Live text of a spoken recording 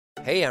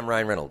Hey, I'm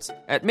Ryan Reynolds.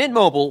 At Mint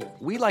Mobile,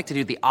 we like to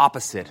do the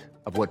opposite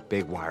of what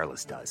Big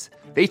Wireless does.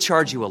 They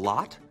charge you a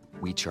lot,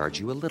 we charge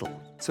you a little.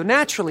 So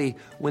naturally,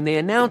 when they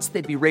announced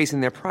they'd be raising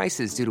their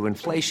prices due to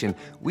inflation,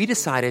 we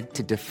decided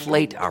to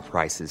deflate our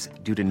prices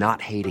due to not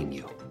hating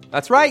you.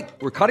 That's right.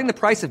 We're cutting the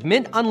price of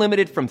Mint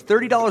Unlimited from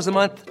 $30 a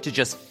month to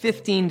just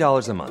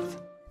 $15 a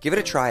month. Give it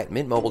a try at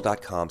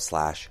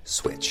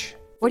mintmobile.com/switch.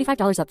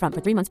 $45 up front for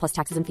 3 months plus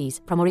taxes and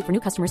fees. Promo rate for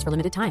new customers for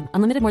limited time.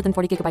 Unlimited more than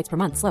 40 gigabytes per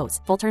month. Slows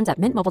full terms at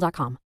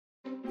mintmobile.com.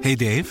 Hey,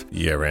 Dave.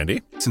 Yeah,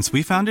 Randy. Since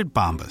we founded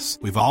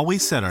Bombas, we've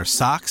always said our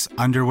socks,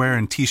 underwear,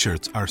 and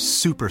T-shirts are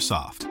super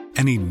soft.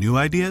 Any new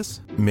ideas?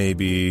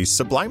 Maybe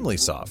sublimely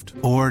soft.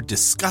 Or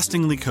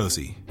disgustingly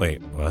cozy.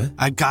 Wait, what?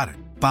 I got it.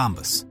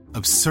 Bombas.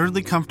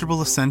 Absurdly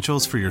comfortable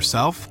essentials for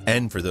yourself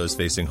and for those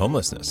facing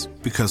homelessness.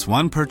 Because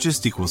one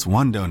purchased equals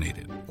one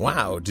donated.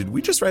 Wow, did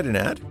we just write an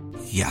ad?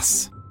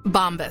 Yes.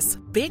 Bombas.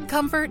 Big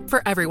comfort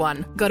for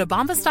everyone. Go to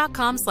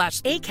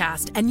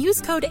bombas.com/ACAST and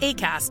use code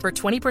ACAST for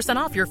 20%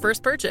 off your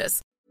first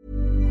purchase.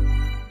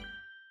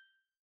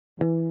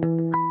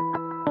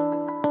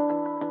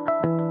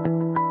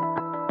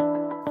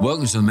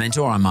 Welcome to The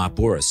Mentor. I'm Mark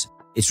Boris.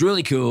 It's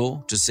really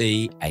cool to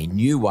see a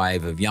new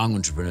wave of young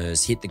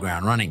entrepreneurs hit the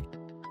ground running.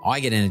 I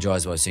get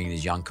energized by seeing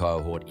this young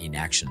cohort in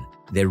action.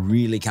 They're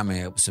really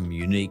coming up with some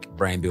unique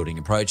brand building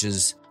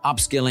approaches,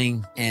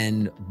 upskilling,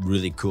 and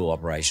really cool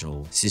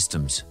operational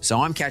systems. So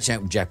I'm catching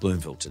up with Jack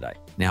Bloomfield today.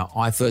 Now,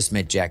 I first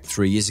met Jack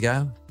 3 years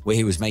ago, where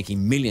he was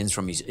making millions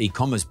from his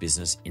e-commerce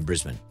business in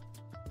Brisbane.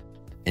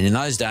 And in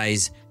those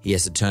days, he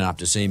has to turn up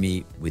to see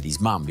me with his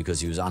mum because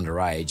he was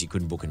underage. He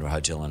couldn't book into a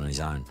hotel on his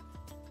own.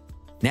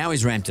 Now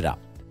he's ramped it up.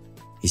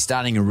 He's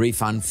starting a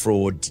refund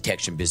fraud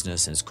detection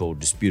business, and it's called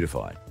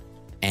Disputify.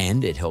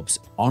 And it helps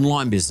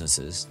online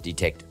businesses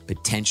detect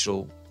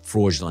potential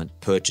fraudulent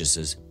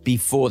purchases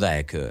before they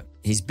occur.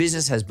 His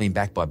business has been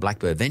backed by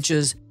Blackbird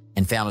Ventures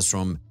and founders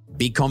from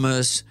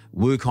BigCommerce,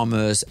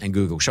 WooCommerce, and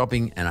Google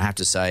Shopping. And I have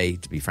to say,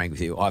 to be frank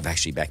with you, I've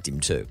actually backed him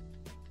too.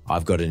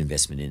 I've got an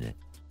investment in it.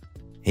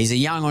 He's a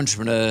young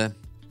entrepreneur,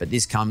 but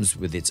this comes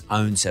with its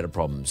own set of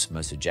problems.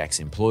 Most of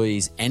Jack's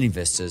employees and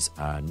investors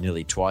are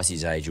nearly twice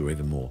his age or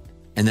even more,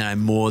 and they know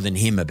more than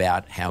him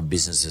about how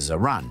businesses are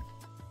run.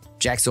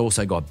 Jack's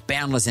also got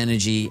boundless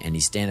energy, and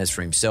his standards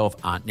for himself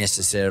aren't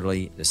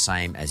necessarily the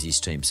same as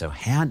his team. So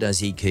how does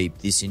he keep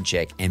this in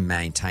check and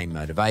maintain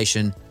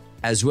motivation,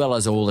 as well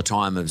as all the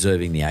time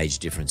observing the age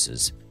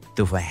differences?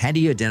 Therefore, how do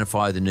you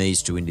identify the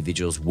needs to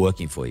individuals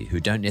working for you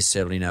who don't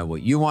necessarily know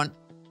what you want?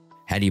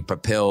 How do you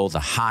propel the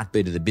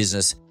heartbeat of the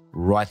business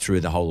right through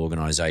the whole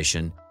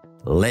organization?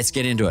 Let's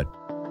get into it.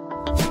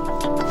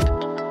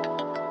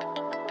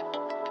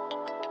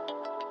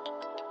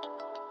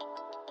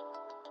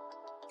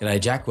 G'day,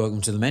 Jack. Welcome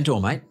to The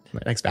Mentor, mate.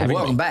 Thanks for having me.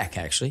 Welcome back,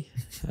 actually.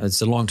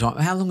 It's a long time.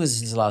 How long was it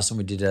since the last time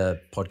we did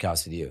a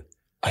podcast with you?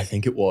 I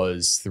think it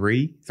was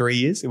three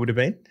years it would have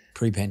been.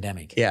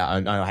 Pre-pandemic. Yeah,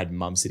 I had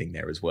mum sitting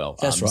there as well.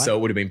 That's right. So it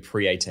would have been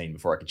pre-18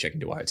 before I could check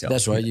into a hotel.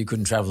 That's right. You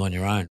couldn't travel on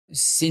your own.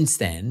 Since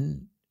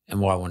then, and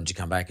why I wanted you to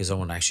come back is I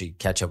want to actually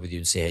catch up with you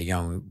and see how you're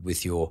going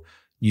with your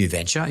new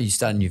venture. You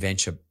started a new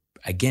venture,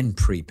 again,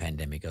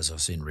 pre-pandemic, as I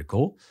seem to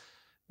recall.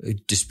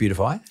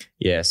 Disputify?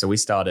 Yeah, so we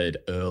started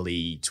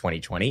early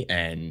 2020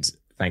 and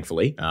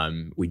thankfully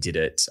we did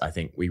it. I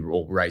think we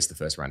all raised the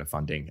first round of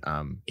funding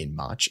in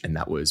March, and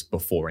that was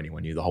before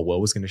anyone knew the whole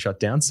world was going to shut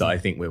down. So I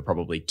think we were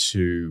probably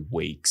 2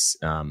 weeks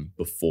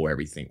before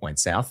everything went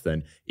south.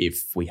 And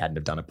if we hadn't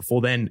have done it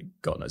before then,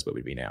 God knows where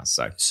we'd be now.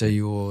 So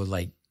you're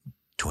like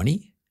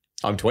 20?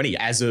 I'm 20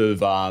 as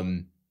of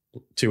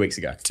 2 weeks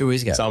ago. 2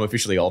 weeks ago. So I'm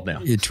officially old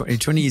now. You're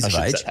 20 years of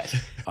age. Say.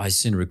 I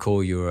seem to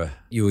recall you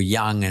were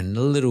young and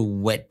a little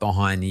wet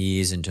behind the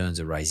ears in terms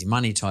of raising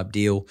money type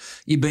deal.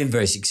 You've been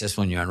very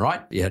successful in your own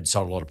right. You had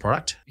sold a lot of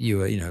product. You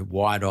were,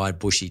 wide-eyed,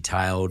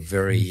 bushy-tailed,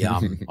 very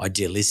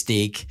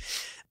idealistic,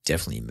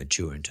 definitely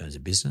mature in terms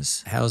of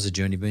business. How has the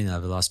journey been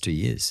over the last 2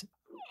 years?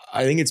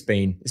 I think it's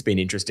been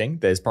interesting.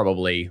 There's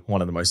probably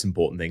one of the most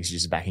important things,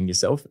 just backing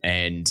yourself.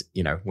 And,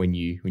 when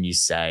you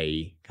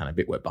say kind of a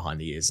bit wet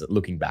behind the ears,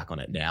 looking back on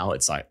it now,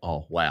 it's like,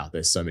 oh, wow,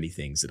 there's so many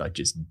things that I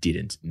just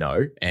didn't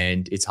know.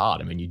 And it's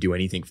hard. I mean, you do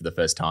anything for the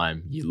first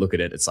time, you look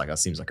at it, it's like, it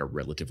seems like a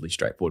relatively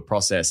straightforward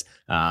process.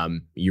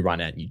 You run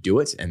out and you do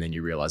it. And then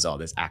you realize, oh,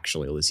 there's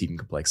actually all this hidden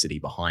complexity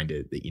behind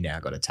it that you now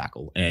got to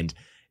tackle. And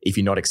if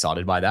you're not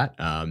excited by that,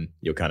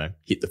 you'll kind of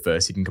hit the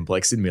first hidden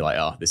complexity and be like,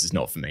 oh, this is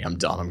not for me. I'm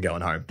done. I'm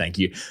going home. Thank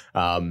you.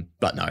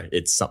 But no,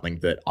 it's something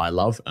that I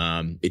love.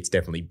 It's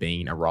definitely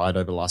been a ride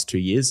over the last 2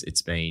 years.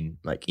 It's been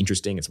like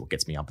interesting. It's what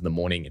gets me up in the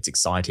morning. It's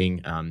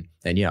exciting. And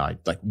yeah, I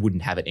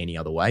wouldn't have it any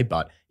other way.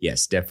 But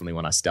yes, definitely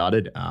when I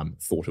started,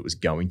 thought it was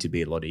going to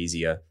be a lot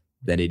easier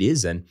than it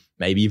is. And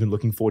maybe even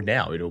looking forward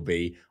now,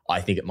 I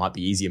think it might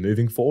be easier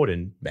moving forward,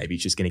 and maybe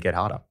it's just going to get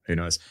harder. Who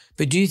knows?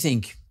 But do you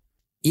think,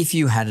 if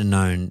you had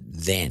known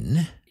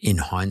then, in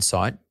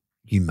hindsight,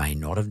 you may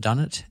not have done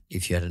it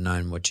if you had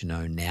known what you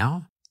know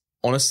now?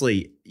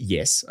 Honestly,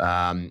 yes.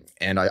 And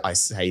I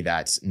say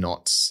that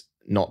not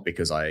not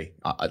because I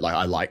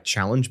like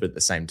challenge, but at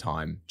the same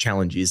time,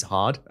 challenge is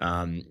hard.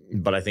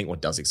 But I think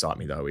what does excite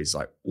me though is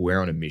like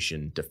we're on a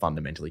mission to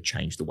fundamentally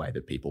change the way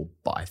that people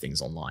buy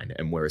things online,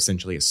 and we're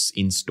essentially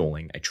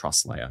installing a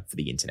trust layer for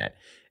the internet.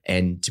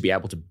 And to be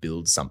able to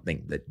build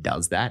something that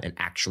does that and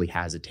actually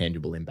has a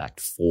tangible impact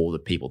for the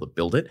people that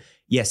build it,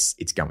 yes,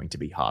 it's going to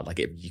be hard. Like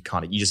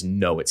you just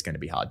know it's going to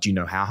be hard. Do you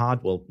know how hard?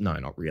 Well, no,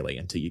 not really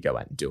until you go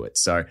out and do it.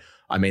 So,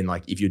 I mean,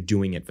 like if you're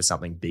doing it for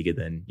something bigger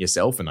than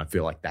yourself, and I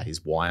feel like that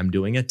is why I'm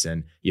doing it,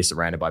 and you're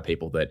surrounded by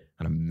people that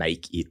kind of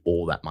make it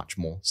all that much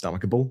more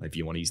stomachable, if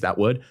you want to use that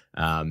word,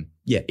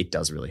 yeah, it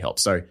does really help.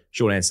 So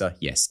short answer,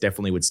 yes,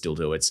 definitely would still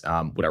do it.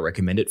 Would I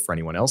recommend it for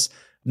anyone else?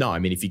 No, I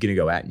mean, if you're going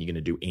to go out and you're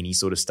going to do any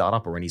sort of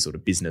startup or any sort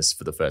of business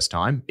for the first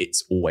time,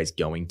 it's always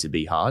going to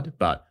be hard.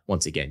 But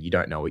once again, you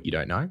don't know what you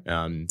don't know.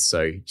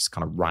 So just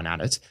kind of run at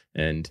it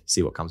and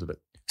see what comes of it.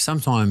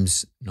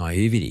 Sometimes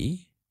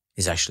naivety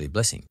is actually a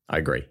blessing. I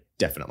agree,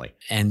 definitely.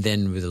 And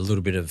then with a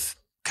little bit of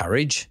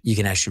courage, you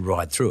can actually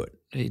ride through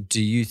it.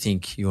 Do you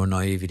think your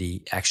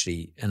naivety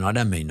actually, and I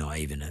don't mean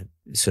naive in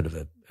a sort of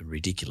a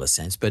ridiculous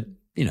sense, but,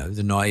 you know,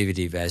 the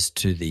naivety as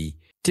to the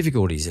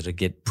difficulties that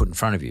get put in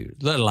front of you,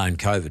 let alone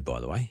COVID, by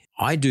the way.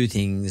 I do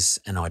things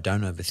and I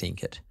don't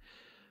overthink it.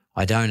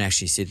 I don't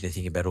actually sit there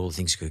thinking about all the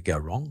things that could go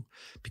wrong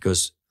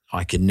because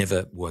I can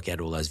never work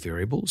out all those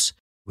variables.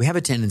 We have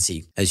a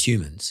tendency as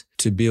humans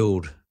to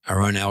build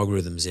our own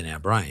algorithms in our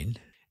brain,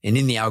 and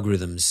in the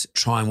algorithms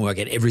try and work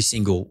out every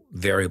single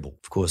variable.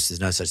 Of course, there's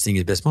no such thing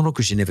as best model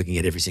because you never can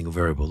get every single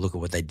variable. Look at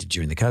what they did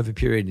during the COVID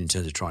period in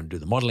terms of trying to do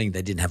the modeling.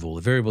 They didn't have all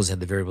the variables, had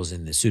the variables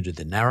in that suited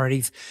the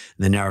narrative.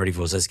 And the narrative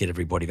was, let's get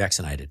everybody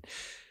vaccinated.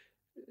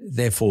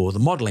 Therefore, the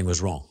modeling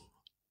was wrong.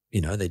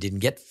 You know, they didn't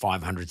get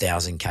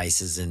 500,000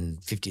 cases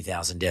and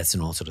 50,000 deaths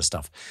and all sort of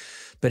stuff.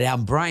 But our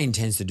brain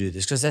tends to do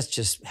this because that's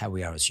just how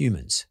we are as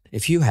humans.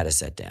 If you had to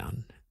sat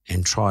down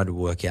and try to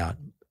work out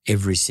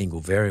every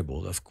single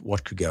variable of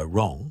what could go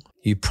wrong,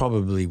 you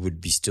probably would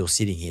be still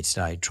sitting here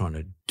today trying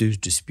to do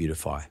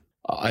Disputify.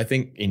 I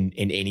think in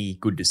any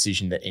good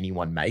decision that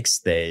anyone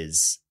makes,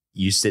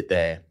 you sit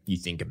there, you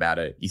think about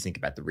it, you think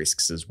about the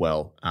risks as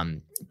well.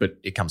 But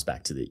it comes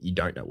back to you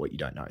don't know what you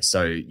don't know.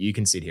 So you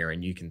can sit here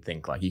and you can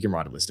think like, you can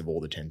write a list of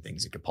all the 10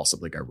 things that could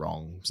possibly go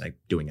wrong, say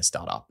doing a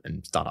startup.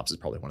 And startups is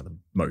probably one of the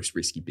most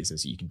risky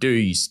businesses you can do.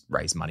 You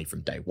raise money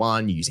from day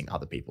one, you're using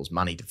other people's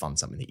money to fund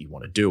something that you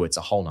want to do. It's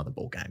a whole nother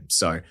ballgame.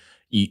 So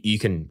you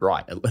can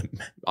write,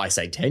 I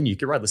say 10, you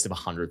can write a list of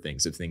 100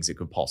 things that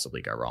could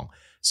possibly go wrong.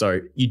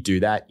 So you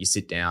do that, you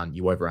sit down,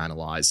 you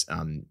overanalyze,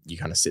 you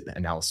kind of sit there,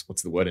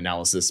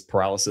 analysis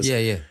paralysis.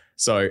 Yeah.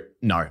 So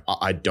no,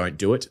 I don't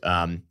do it.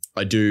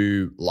 I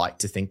do like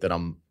to think that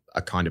I'm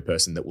a kind of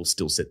person that will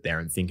still sit there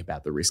and think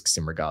about the risks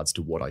in regards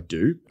to what I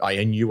do.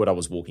 I knew what I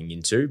was walking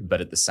into,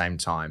 but at the same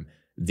time,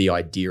 the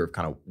idea of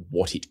kind of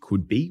what it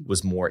could be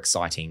was more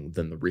exciting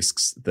than the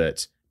risks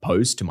that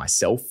posed to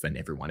myself and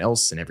everyone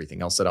else and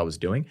everything else that I was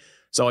doing.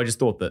 So I just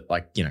thought that,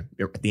 like, you know,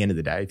 at the end of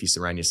the day, if you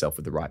surround yourself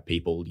with the right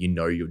people, you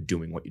know you're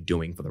doing what you're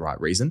doing for the right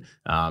reason,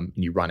 and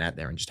you run out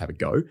there and just have a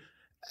go.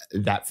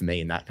 That for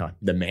me, and that kind of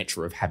the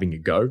mantra of having a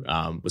go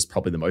was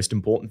probably the most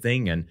important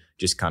thing, and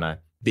just kind of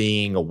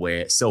being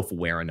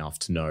self-aware enough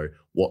to know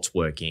what's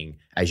working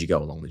as you go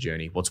along the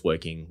journey, what's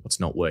working, what's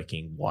not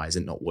working, why is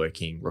it not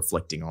working,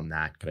 reflecting on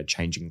that, kind of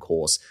changing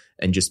course,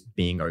 and just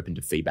being open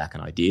to feedback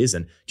and ideas,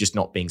 and just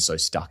not being so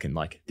stuck in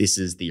like, this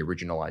is the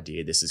original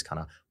idea, this is kind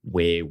of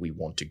where we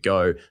want to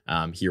go,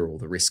 here are all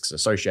the risks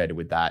associated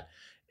with that.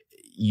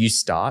 You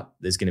start,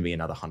 there's going to be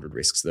another 100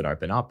 risks that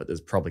open up, but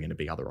there's probably going to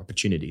be other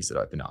opportunities that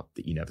open up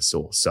that you never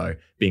saw. So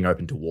being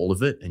open to all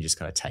of it and just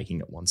kind of taking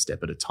it one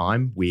step at a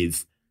time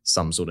with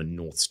some sort of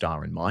North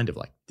Star in mind of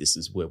like, this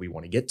is where we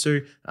want to get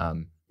to,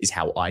 is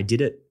how I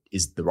did it,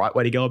 is the right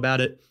way to go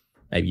about it.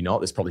 Maybe not.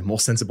 There's probably more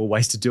sensible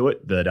ways to do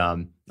it, but I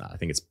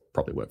think it's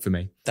probably worked for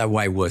me. That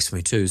way works for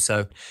me too.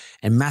 So,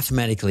 and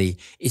mathematically,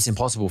 it's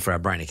impossible for our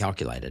brain to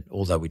calculate it,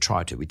 although we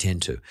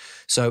tend to.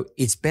 So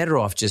it's better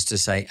off just to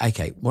say,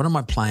 okay, what am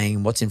I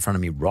playing? What's in front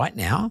of me right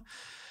now?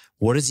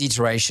 What is the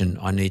iteration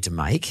I need to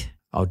make?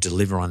 I'll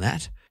deliver on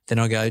that. Then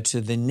I'll go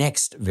to the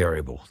next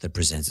variable that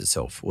presents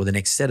itself, or the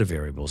next set of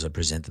variables that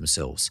present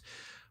themselves,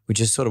 which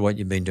is sort of what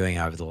you've been doing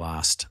over the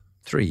last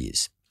 3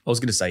 years. I was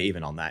going to say,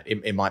 even on that,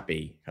 it might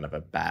be kind of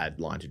a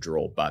bad line to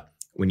draw, but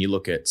when you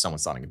look at someone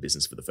starting a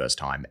business for the first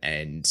time,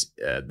 and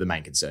the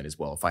main concern is,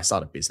 well, if I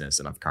start a business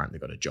and I've currently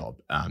got a job,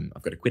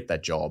 I've got to quit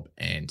that job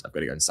and I've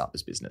got to go and start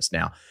this business.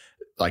 Now,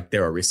 like,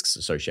 there are risks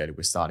associated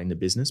with starting the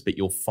business, but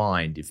you'll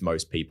find if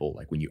most people,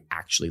 like, when you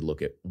actually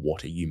look at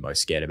what are you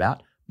most scared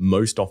about,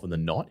 most often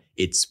than not,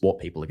 it's what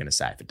people are going to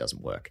say if it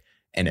doesn't work.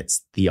 And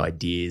it's the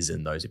ideas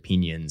and those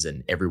opinions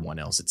and everyone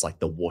else. It's like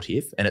the what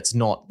if, and it's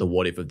not the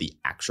what if of the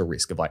actual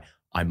risk of like,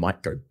 I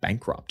might go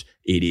bankrupt.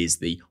 It is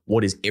the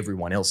what is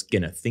everyone else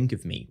going to think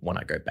of me when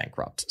I go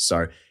bankrupt.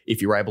 So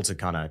if you're able to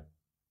kind of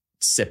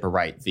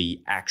separate the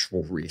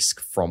actual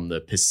risk from the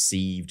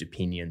perceived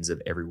opinions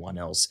of everyone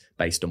else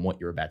based on what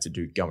you're about to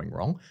do going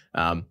wrong.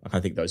 I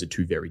think those are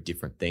two very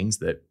different things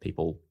that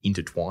people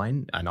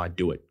intertwine, and I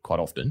do it quite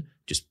often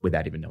just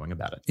without even knowing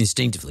about it.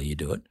 Instinctively, you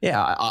do it.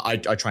 Yeah, I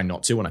try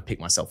not to when I pick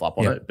myself up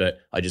on it, but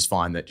I just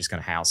find that just kind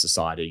of how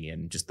society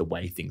and just the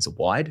way things are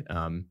wired,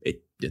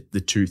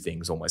 the two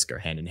things almost go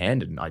hand in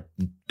hand, and I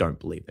don't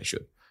believe they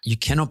should. You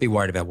cannot be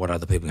worried about what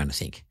other people are going to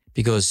think,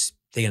 because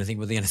they're going to think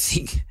what they're going to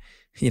think.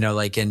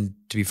 And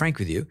to be frank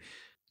with you,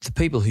 the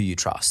people who you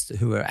trust,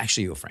 who are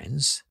actually your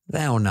friends,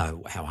 they all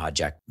know how hard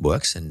Jack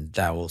works, and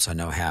they also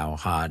know how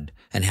hard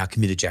and how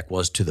committed Jack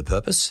was to the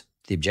purpose,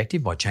 the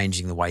objective, by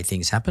changing the way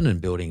things happen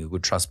and building a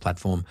good trust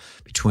platform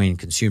between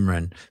consumer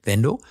and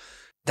vendor.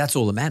 That's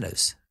all that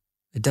matters.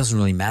 It doesn't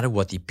really matter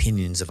what the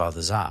opinions of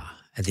others are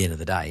at the end of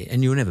the day,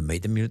 and you'll never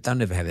meet them. They'll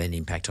never have any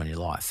impact on your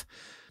life.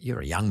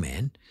 You're a young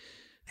man.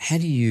 How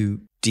do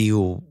you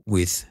deal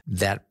with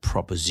that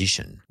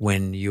proposition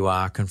when you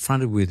are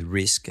confronted with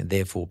risk and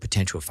therefore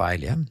potential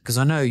failure? Because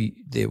I know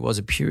there was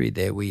a period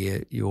there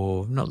where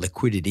you're not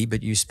liquidity,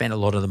 but you spent a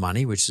lot of the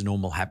money, which is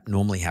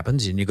normally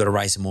happens, and you've got to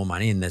raise some more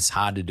money, and that's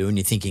hard to do. And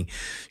you're thinking,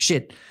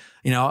 shit,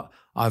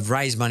 I've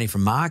raised money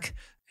from Mark.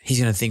 He's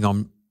going to think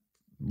I'm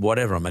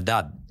a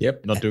dud.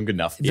 Yep, not doing good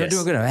enough. Not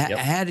doing good enough. Yep.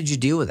 How did you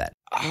deal with that?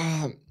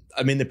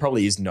 There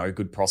probably is no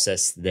good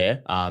process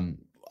there.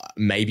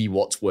 Maybe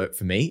what's worked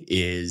for me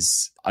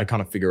is I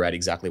kind of figure out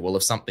exactly, well,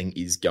 if something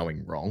is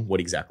going wrong,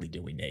 what exactly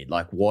do we need?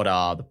 Like, what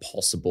are the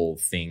possible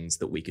things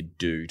that we could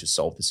do to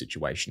solve the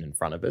situation in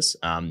front of us?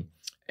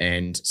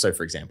 And so,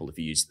 for example, if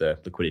you use the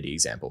liquidity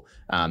example,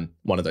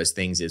 one of those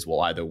things is, well,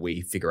 either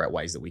we figure out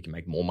ways that we can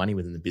make more money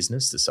within the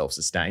business to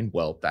self-sustain.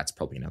 Well, that's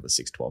probably another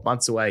 6-12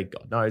 months away,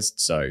 God knows.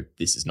 So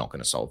this is not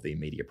going to solve the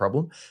immediate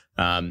problem.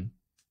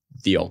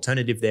 The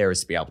alternative there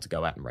is to be able to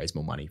go out and raise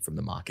more money from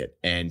the market.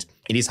 And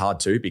it is hard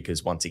too,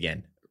 because once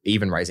again,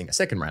 even raising a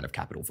second round of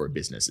capital for a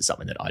business is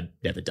something that I'd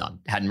never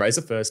done. Hadn't raised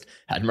a first,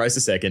 hadn't raised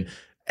a second,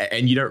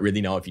 and you don't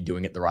really know if you're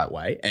doing it the right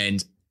way.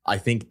 And I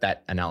think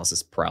that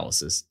analysis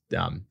paralysis,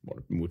 what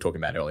we were talking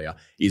about earlier,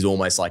 is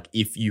almost like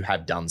if you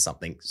have done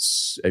something,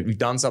 you've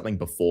done something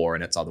before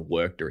and it's either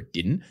worked or it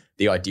didn't,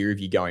 the idea of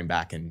you going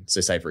back and, so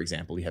say for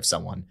example, you have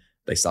someone,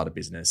 they start a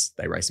business,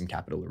 they raise some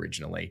capital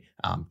originally,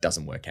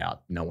 doesn't work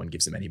out, no one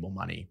gives them any more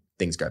money,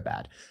 things go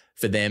bad.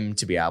 For them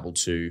to be able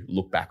to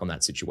look back on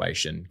that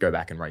situation, go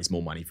back and raise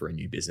more money for a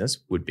new business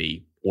would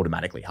be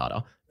automatically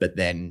harder. But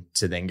then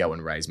to then go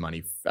and raise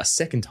money a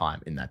second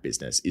time in that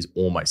business is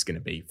almost going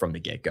to be from the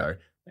get-go,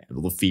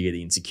 the fear,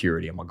 the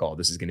insecurity, oh my God,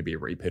 this is going to be a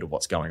repeat of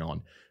what's going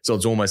on. So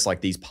it's almost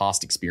like these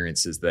past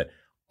experiences that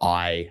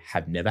I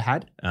have never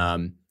had,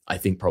 I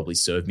think probably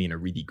served me in a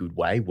really good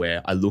way,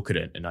 where I look at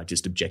it and I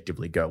just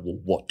objectively go, well,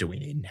 what do we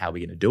need and how are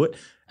we going to do it?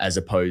 As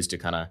opposed to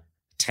kind of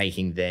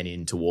taking then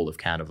into all of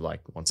kind of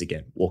like, once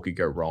again, what could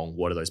go wrong?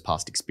 What are those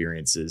past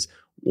experiences?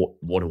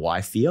 What do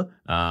I fear?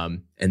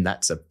 And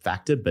that's a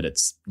factor, but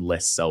it's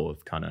less so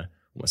of kind of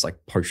almost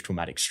like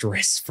post-traumatic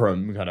stress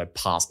from kind of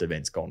past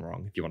events gone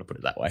wrong, if you want to put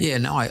it that way. Yeah,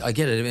 no, I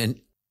get it. And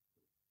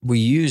we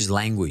use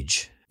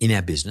language in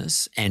our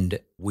business, and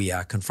we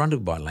are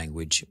confronted by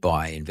language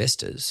by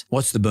investors.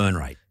 What's the burn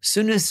rate? As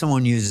soon as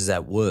someone uses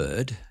that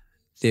word,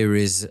 there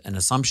is an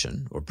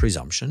assumption or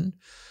presumption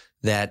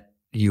that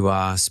you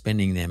are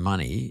spending their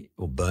money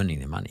or burning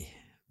their money.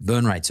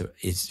 Burn rates,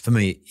 for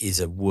me, is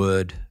a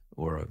word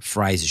or a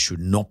phrase that should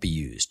not be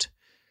used.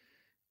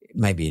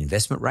 Maybe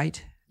investment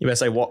rate. You may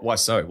say, why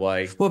so?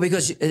 Why? Well,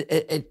 because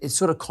it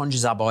sort of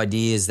conjures up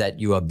ideas that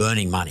you are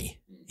burning money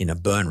in a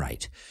burn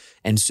rate.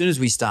 And as soon as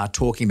we start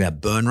talking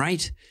about burn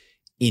rate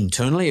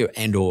internally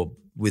and or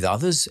with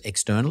others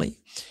externally,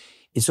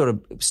 it sort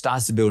of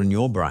starts to build in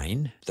your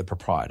brain, the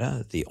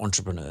proprietor, the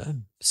entrepreneur,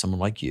 someone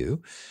like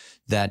you,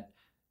 that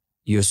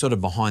you're sort of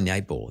behind the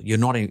eight ball. You're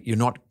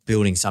not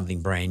building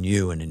something brand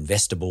new and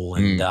investable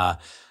and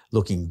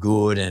looking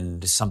good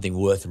and something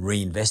worth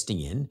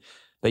reinvesting in.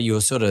 But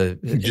you're sort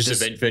of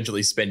just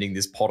eventually spending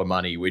this pot of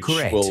money, which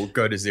will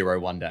go to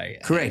zero one day.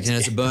 Correct, and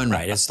it's a burn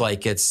rate. It's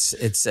like it's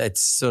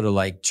sort of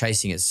like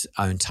chasing its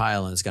own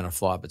tail, and it's going to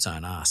fly up its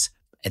own ass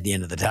at the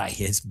end of the day.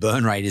 Its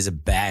burn rate is a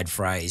bad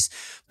phrase,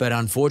 but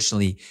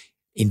unfortunately,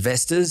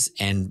 investors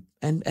and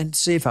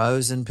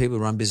CFOs and people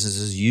who run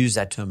businesses use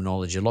that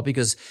terminology a lot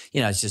because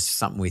it's just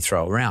something we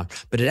throw around.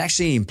 But it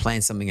actually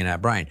implants something in our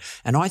brain,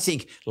 and I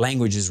think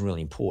language is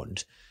really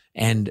important.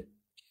 And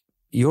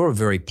you're a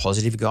very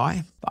positive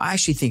guy. I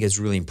actually think it's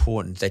really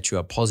important that you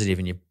are positive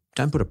and you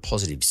don't put a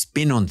positive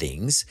spin on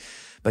things,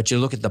 but you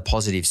look at the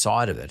positive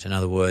side of it. In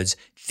other words,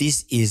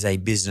 this is a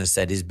business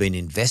that has been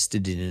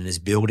invested in and is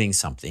building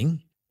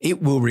something.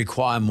 It will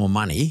require more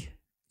money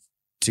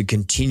to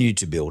continue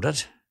to build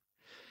it.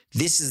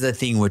 This is the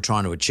thing we're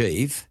trying to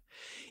achieve.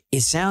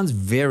 It sounds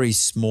very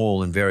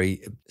small and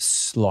very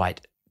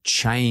slight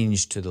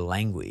change to the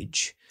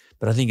language,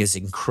 but I think it's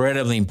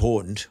incredibly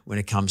important when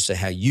it comes to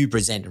how you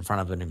present in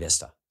front of an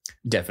investor.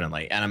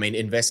 Definitely. And I mean,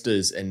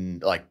 investors,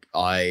 and like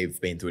I've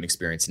been through an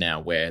experience now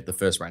where the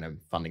first round of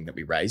funding that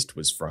we raised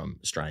was from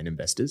Australian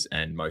investors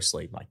and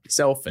mostly like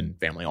yourself and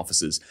family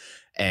offices.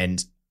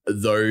 And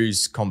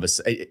those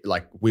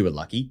like we were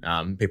lucky,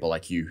 people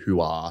like you who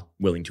are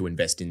willing to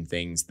invest in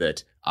things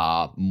that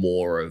are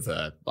more of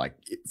a, like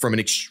from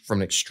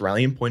an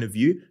Australian point of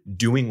view,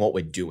 doing what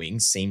we're doing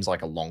seems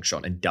like a long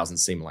shot and doesn't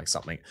seem like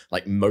something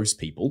like most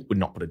people would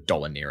not put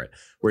 $1 near it.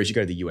 Whereas you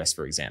go to the US,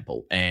 for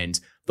example, and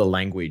the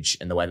language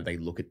and the way that they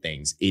look at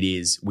things,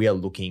 we are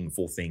looking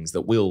for things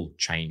that will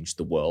change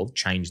the world,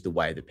 change the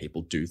way that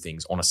people do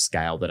things on a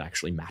scale that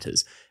actually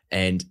matters.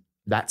 And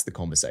that's the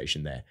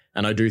conversation there.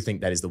 And I do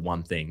think that is the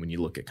one thing when you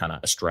look at kind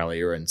of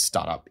Australia and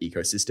startup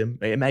ecosystem,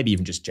 maybe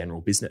even just general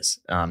business.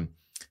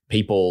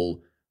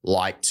 People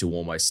like to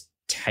almost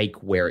take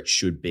where it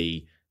should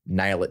be,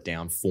 nail it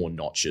down 4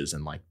 notches,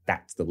 and like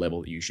that's the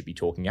level that you should be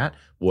talking at.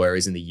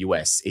 Whereas in the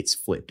US, it's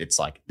flipped. It's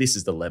like, this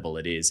is the level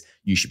it is.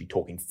 You should be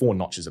talking 4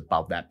 notches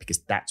above that because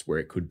that's where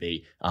it could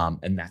be.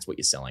 And that's what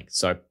you're selling.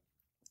 So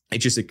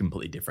it's just a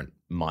completely different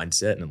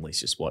mindset, and at least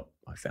just what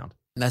I found.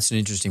 That's an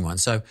interesting one.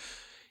 So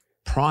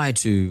prior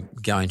to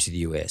going to the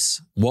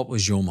US, what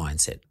was your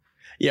mindset?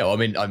 Yeah, well, I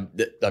mean, I'm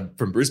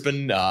from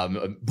Brisbane.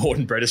 I'm born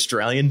and bred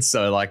Australian,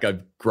 so like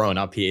I've grown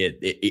up here.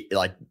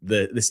 Like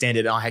the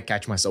standard, I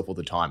catch myself all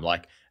the time.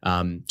 Like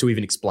to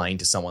even explain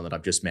to someone that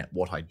I've just met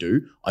what I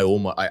do,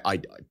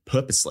 I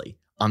purposely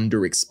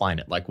under-explain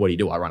it. Like, what do you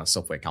do? I run a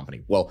software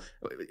company. Well,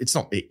 it's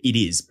not. It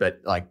is,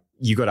 but like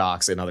you got to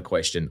ask another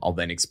question. I'll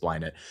then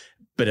explain it.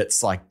 But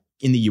it's like,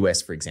 in the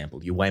US, for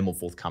example, you're way more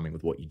forthcoming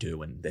with what you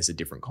do, and there's a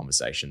different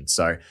conversation.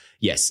 So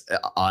yes,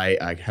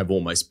 I have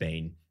almost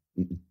been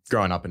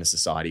growing up in a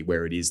society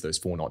where it is those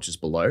 4 notches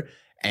below,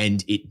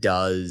 and it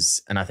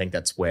does. And I think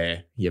that's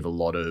where you have a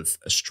lot of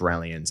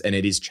Australians, and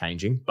it is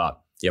changing,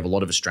 but you have a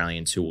lot of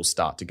Australians who will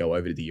start to go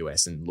over to the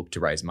US and look to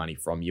raise money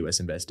from US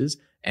investors.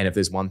 And if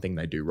there's one thing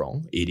they do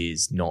wrong, it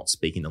is not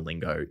speaking the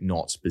lingo,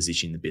 not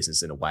positioning the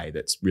business in a way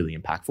that's really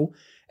impactful.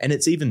 And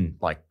it's even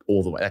like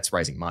all the way, that's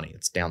raising money,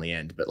 it's down the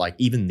end, but like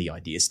even the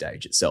idea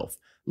stage itself,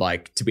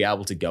 like to be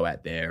able to go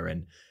out there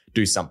and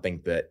do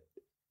something that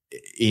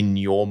in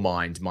your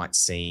mind might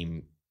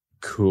seem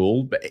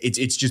cool, but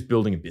it's just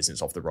building a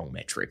business off the wrong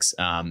metrics.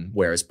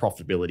 Whereas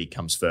profitability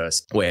comes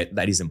first, where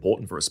that is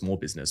important for a small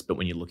business. But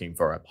when you're looking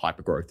for a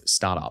hyper growth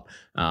startup,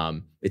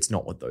 it's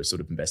not what those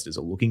sort of investors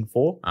are looking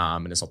for.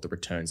 And it's not the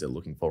returns they're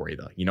looking for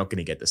either. You're not going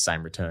to get the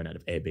same return out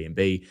of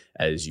Airbnb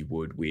as you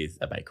would with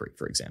a bakery,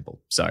 for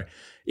example. So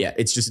yeah,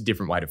 it's just a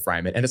different way to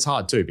frame it. And it's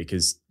hard too,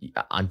 because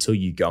until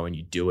you go and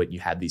you do it, you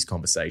have these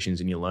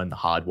conversations and you learn the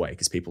hard way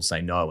because people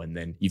say no. And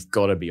then you've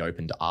got to be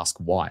open to ask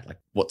why. Like,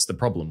 what's the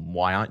problem?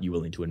 Why aren't you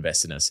willing to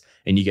invest in us?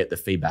 And you get the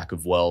feedback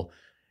of, well,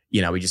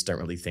 we just don't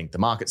really think the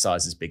market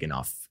size is big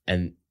enough.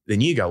 And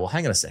then you go, well,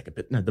 hang on a second,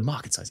 but no, the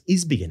market size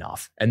is big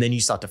enough. And then you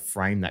start to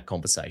frame that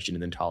conversation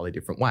in an entirely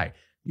different way.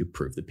 You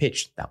prove the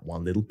pitch, that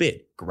one little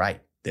bit. Great.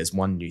 There's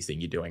one new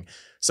thing you're doing.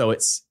 So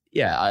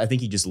I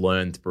think you just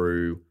learn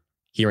through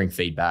hearing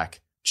feedback,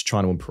 just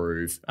trying to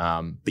improve,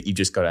 but you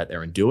just got out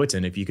there and do it.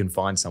 And if you can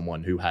find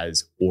someone who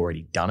has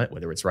already done it,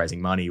 whether it's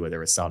raising money,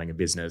 whether it's starting a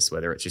business,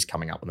 whether it's just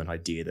coming up with an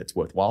idea that's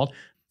worthwhile,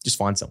 just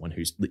find someone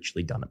who's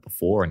literally done it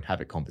before and have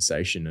a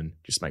conversation and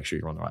just make sure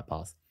you're on the right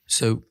path.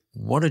 So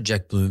what did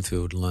Jack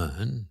Bloomfield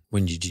learn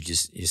when you did your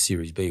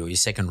Series B or your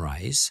second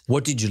raise?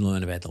 What did you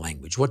learn about the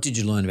language? What did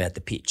you learn about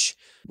the pitch?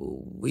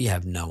 We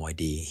have no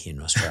idea here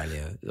in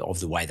Australia of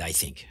the way they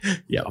think.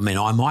 Yeah, I mean,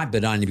 I might,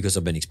 but only because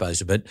I've been exposed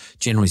to it. But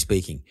generally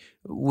speaking,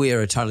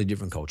 we're a totally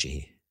different culture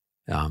here.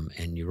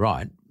 And you're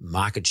right,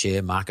 market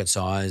share, market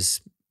size,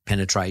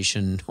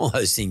 penetration, all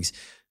those things,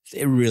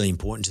 they're really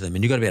important to them.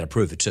 And you've got to be able to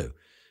prove it too.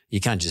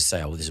 You can't just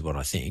say, oh, this is what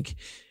I think.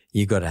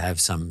 You've got to have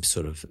some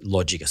sort of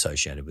logic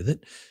associated with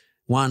it.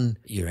 One,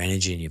 your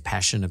energy and your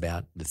passion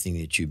about the thing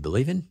that you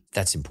believe in,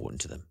 that's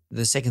important to them.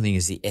 The second thing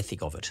is the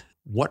ethic of it.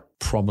 What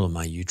problem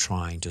are you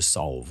trying to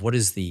solve? What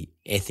is the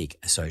ethic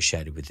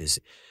associated with this?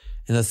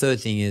 And the third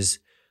thing is,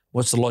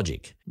 what's the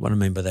logic? What I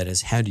mean by that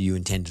is, how do you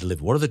intend to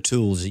deliver? What are the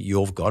tools that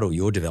you've got or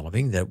you're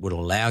developing that would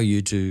allow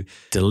you to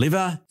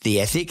deliver the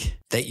ethic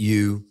that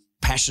you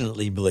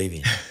passionately believe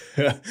in?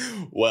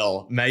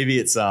 Well, maybe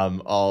it's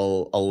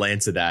I'll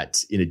answer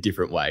that in a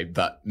different way,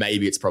 but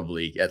maybe it's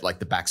probably like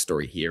the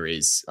backstory here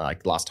is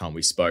like last time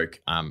we spoke,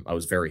 I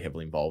was very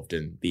heavily involved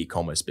in the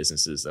e-commerce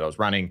businesses that I was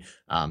running.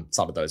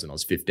 Started those when I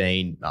was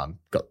 15.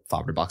 Got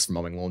 $500 from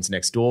mowing lawns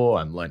next door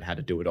and learned how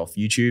to do it off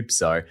YouTube.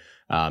 So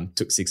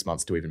took 6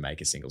 months to even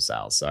make a single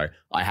sale. So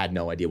I had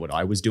no idea what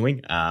I was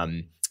doing.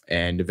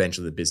 And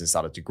eventually the business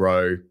started to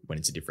grow, went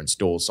into different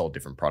stores, sold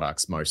different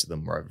products. Most of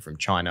them were over from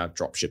China,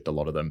 drop shipped a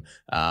lot of them.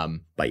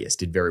 But yes,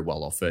 did very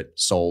well off it.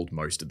 Sold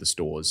most of the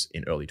stores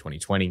in early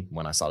 2020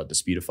 when I started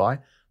Disputify.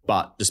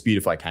 But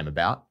Disputify came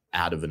about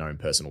out of an own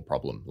personal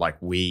problem. Like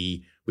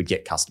we would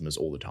get customers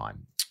all the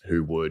time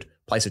who would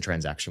place a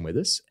transaction with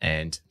us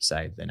and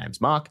say their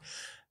name's Mark.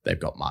 They've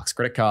got Mark's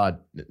credit card,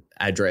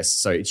 address.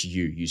 So it's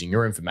you using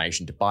your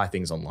information to buy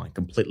things online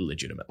completely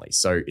legitimately.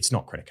 So it's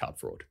not credit card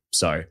fraud.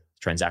 So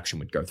transaction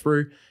would go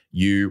through.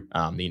 You,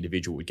 the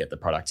individual, would get the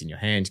product in your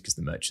hand because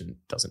the merchant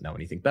doesn't know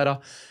anything better.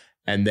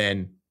 And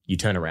then you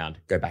turn around,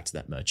 go back to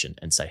that merchant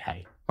and say,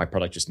 hey, my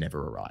product just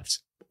never arrived.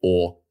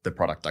 Or the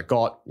product I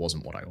got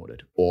wasn't what I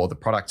ordered. Or the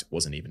product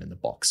wasn't even in the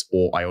box.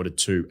 Or I ordered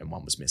 2 and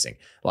 1 was missing.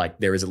 Like,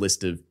 there is a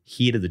list of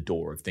here to the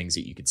door of things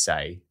that you could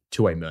say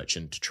to a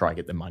merchant to try and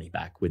get the money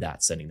back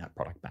without sending that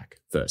product back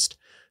first.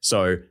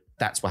 So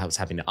that's what was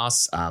happening to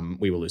us.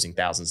 We were losing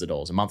thousands of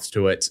dollars a month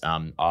to it.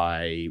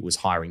 I was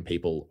hiring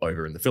people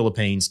over in the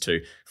Philippines to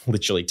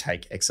literally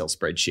take Excel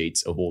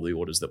spreadsheets of all the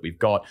orders that we've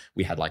got.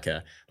 We had like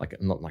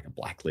not like a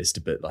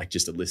blacklist, but like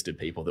just a list of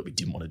people that we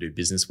didn't want to do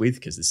business with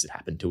because this had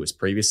happened to us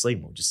previously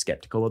and we were just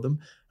skeptical of them.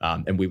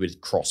 And we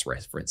would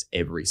cross-reference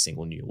every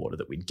single new order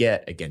that we'd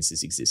get against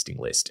this existing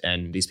list.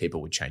 And these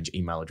people would change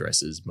email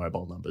addresses,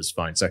 mobile numbers,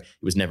 phones. So it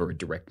was never a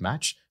direct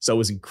match. So it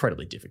was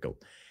incredibly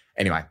difficult.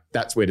 Anyway,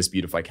 that's where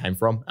Disputify came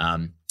from.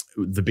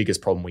 The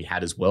biggest problem we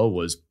had as well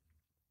was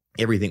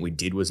everything we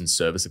did was in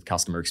service of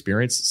customer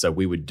experience. So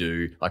we would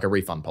do like a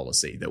refund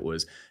policy that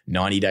was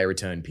 90-day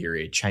return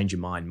period, change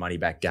your mind, money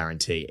back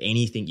guarantee,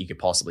 anything you could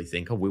possibly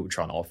think of. We would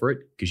try and offer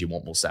it because you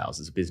want more sales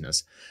as a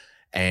business.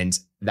 And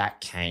that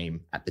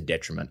came at the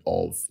detriment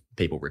of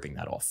people ripping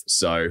that off.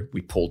 So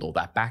we pulled all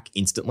that back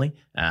instantly.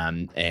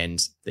 And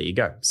there you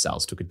go.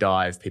 Sales took a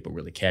dive. People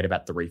really cared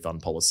about the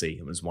refund policy.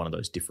 It was one of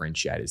those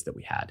differentiators that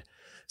we had.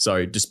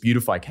 So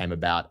Disputify came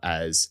about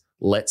as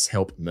let's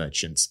help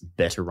merchants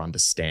better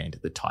understand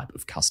the type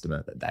of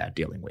customer that they are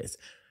dealing with.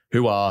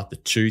 Who are the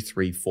 2,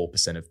 3,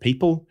 4% of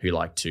people who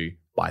like to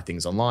buy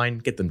things online,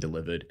 get them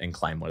delivered, and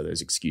claim one of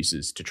those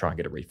excuses to try and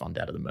get a refund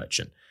out of the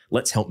merchant.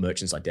 Let's help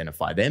merchants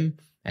identify them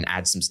and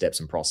add some steps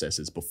and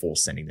processes before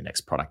sending the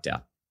next product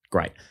out.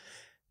 Great.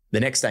 The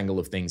next angle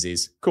of things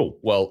is, cool,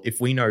 well,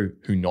 if we know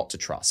who not to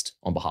trust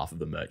on behalf of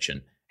the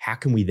merchant, how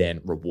can we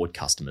then reward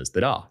customers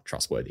that are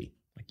trustworthy?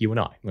 Like you and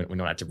I, we're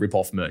not out to rip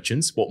off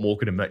merchants. What more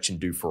could a merchant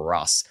do for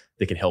us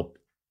that could help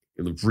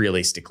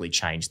realistically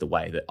change the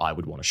way that I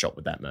would want to shop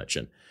with that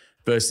merchant?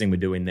 First thing we're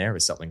doing there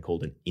is something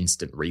called an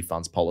instant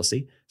refunds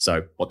policy.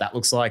 So what that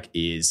looks like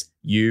is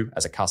you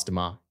as a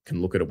customer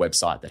can look at a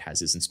website that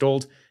has this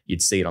installed.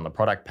 You'd see it on the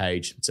product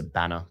page. It's a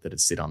banner that would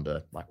sit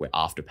under like where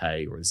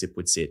Afterpay or a Zip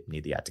would sit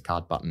near the add to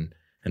cart button.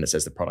 And it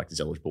says the product is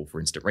eligible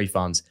for instant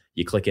refunds.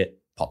 You click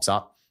it, pops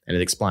up. And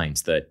it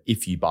explains that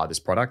if you buy this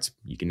product,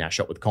 you can now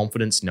shop with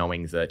confidence,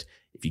 knowing that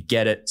if you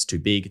get it, it's too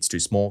big, it's too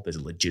small, there's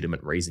a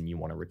legitimate reason you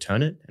want to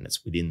return it, and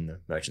it's within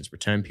the merchant's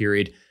return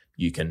period,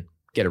 you can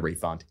get a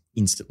refund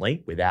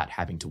instantly without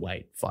having to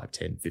wait 5,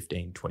 10,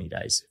 15, 20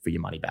 days for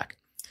your money back.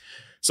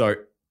 So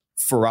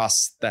for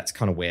us, that's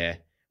kind of where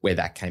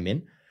that came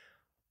in.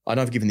 I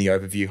know I've given the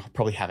overview. I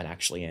probably haven't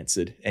actually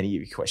answered any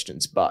of your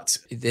questions, but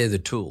they're the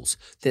tools.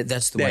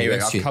 That's the way.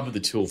 I've covered the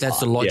tool.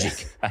 That's the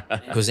logic,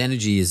 because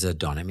energy is a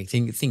dynamic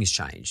thing. Things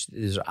change.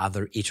 There's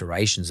other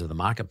iterations of the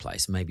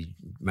marketplace. Maybe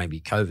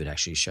COVID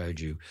actually showed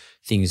you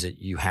things that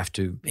you have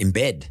to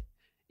embed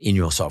in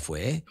your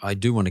software. I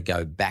do want to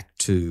go back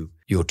to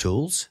your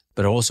tools,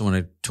 but I also want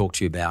to talk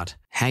to you about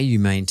how you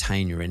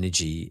maintain your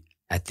energy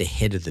at the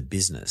head of the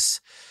business.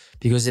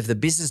 Because if the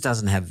business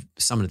doesn't have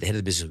someone at the head of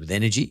the business with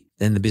energy,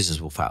 then the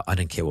business will fail. I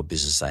don't care what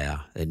business they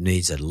are. It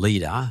needs a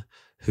leader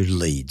who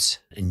leads.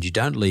 And you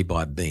don't lead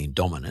by being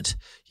dominant.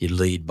 You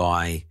lead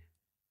by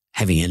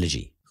having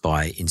energy,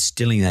 by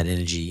instilling that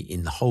energy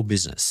in the whole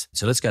business.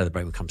 So let's go to the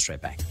break and come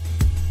straight back.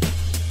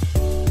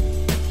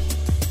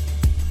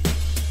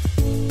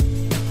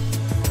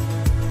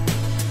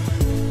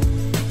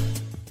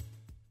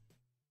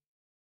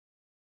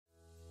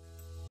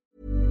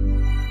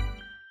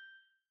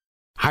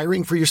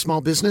 Hiring for your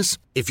small business?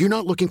 If you're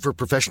not looking for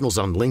professionals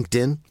on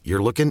LinkedIn,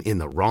 you're looking in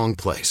the wrong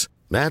place.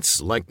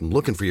 That's like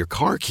looking for your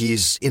car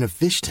keys in a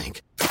fish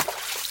tank.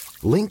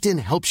 LinkedIn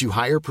helps you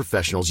hire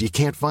professionals you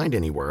can't find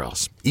anywhere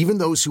else, even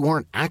those who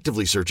aren't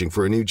actively searching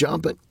for a new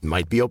job but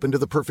might be open to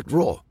the perfect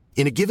role.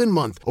 In a given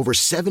month, over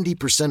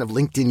 70% of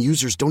LinkedIn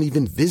users don't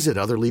even visit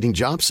other leading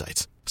job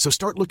sites. So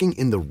start looking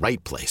in the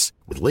right place.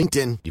 With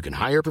LinkedIn, you can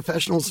hire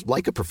professionals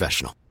like a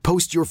professional.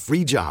 Post your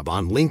free job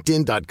on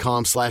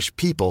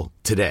linkedin.com/people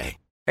today.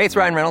 Hey, it's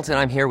Ryan Reynolds, and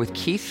I'm here with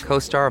Keith,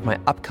 co-star of my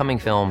upcoming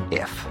film,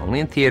 If,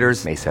 only in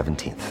theaters May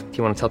 17th. Do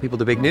you want to tell people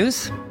the big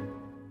news?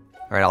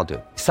 All right, I'll do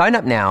it. Sign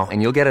up now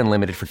and you'll get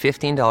unlimited for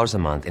 $15 a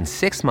month and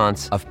 6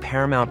 months of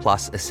Paramount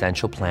Plus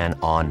Essential Plan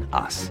on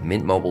us.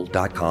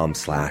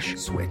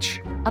 MintMobile.com/switch.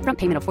 Upfront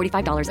payment of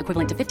 $45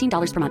 equivalent to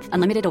 $15 per month.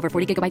 Unlimited over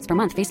 40 gigabytes per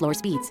month. Face lower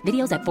speeds.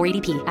 Videos at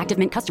 480p. Active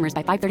Mint customers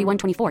by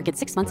 531.24 get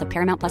 6 months of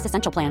Paramount Plus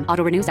Essential Plan.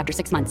 Auto renews after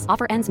 6 months.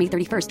 Offer ends May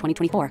 31st,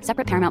 2024.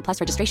 Separate Paramount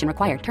Plus registration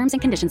required. Terms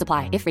and conditions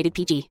apply if rated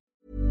PG.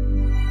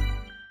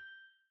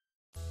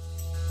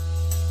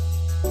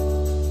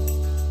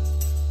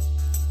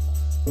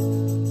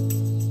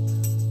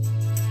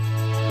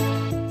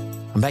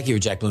 I'm back here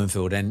with Jack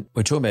Bloomfield, and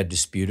we're talking about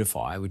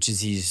Disputify, which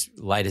is his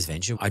latest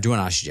venture. I do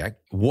want to ask you, Jack,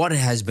 what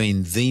has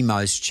been the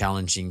most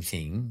challenging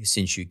thing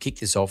since you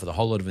kicked this off with a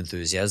whole lot of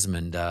enthusiasm,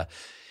 and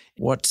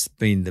what's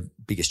been the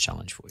biggest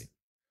challenge for you?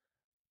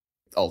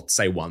 I'll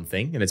say one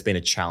thing, and it's been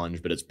a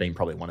challenge, but it's been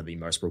probably one of the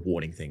most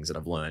rewarding things that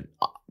I've learned.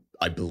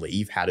 I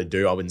believe how to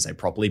do. I wouldn't say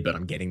properly, but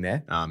I'm getting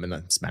there. And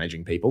that's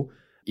managing people.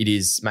 It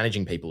is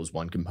managing people is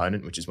one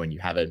component, which is when you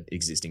have an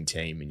existing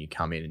team and you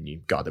come in and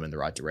you guide them in the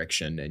right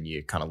direction and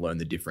you kind of learn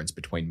the difference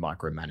between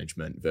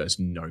micromanagement versus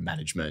no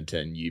management,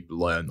 and you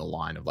learn the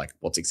line of like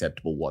what's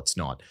acceptable, what's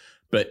not.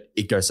 But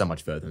it goes so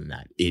much further than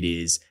that. It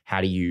is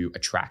how do you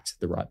attract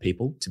the right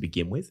people to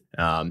begin with?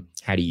 How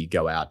do you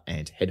go out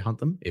and headhunt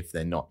them if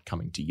they're not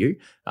coming to you?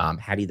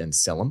 How do you then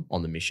sell them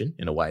on the mission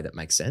in a way that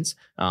makes sense?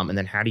 And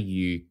then how do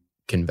you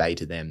convey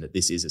to them that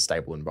this is a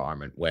stable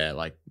environment where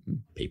like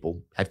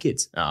people have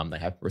kids, they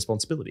have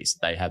responsibilities,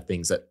 they have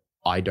things that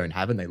I don't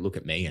have, and they look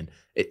at me and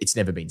it's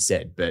never been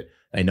said, but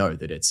they know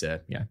that it's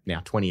a now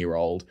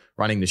 20-year-old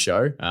running the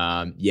show.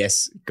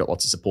 Yes, got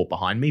lots of support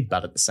behind me,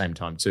 but at the same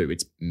time too,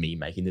 it's me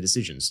making the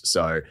decisions.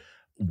 So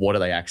what are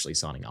they actually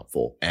signing up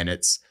for? And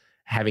it's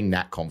having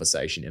that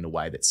conversation in a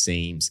way that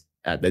seems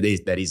that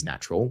is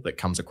natural, that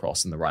comes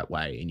across in the right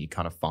way, and you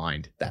kind of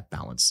find that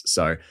balance.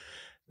 So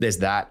there's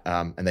that.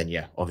 And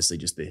then, obviously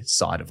just the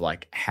side of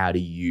like, how do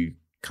you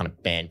kind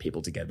of band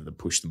people together to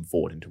push them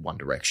forward into one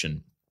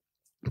direction?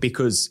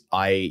 Because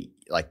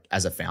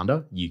as a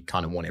founder, you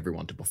kind of want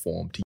everyone to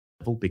perform to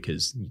your level,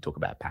 because you talk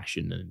about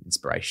passion and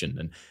inspiration,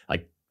 and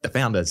like the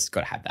founder's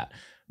got to have that.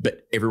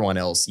 But everyone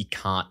else,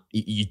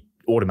 you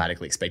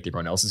automatically expect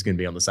everyone else is going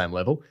to be on the same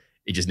level.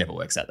 It just never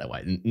works out that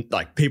way. And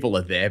like people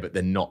are there, but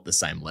they're not the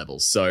same level.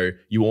 So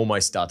you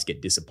almost start to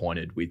get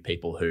disappointed with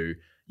people who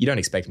you don't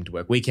expect them to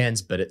work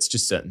weekends, but it's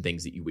just certain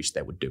things that you wish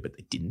they would do, but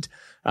they didn't.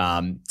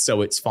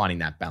 So it's finding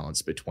that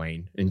balance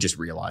between and just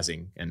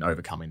realizing and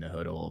overcoming the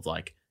hurdle of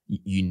like,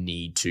 you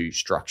need to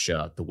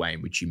structure the way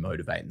in which you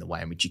motivate and the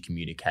way in which you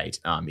communicate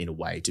in a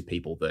way to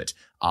people that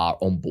are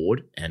on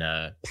board and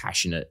are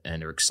passionate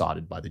and are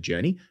excited by the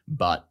journey,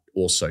 but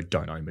also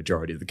don't own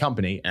majority of the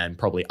company and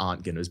probably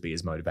aren't going to be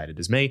as motivated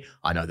as me.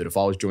 I know that if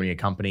I was joining a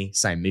company,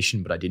 same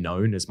mission, but I didn't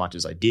own as much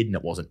as I did and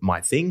it wasn't my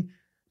thing,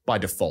 by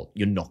default,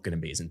 you're not going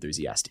to be as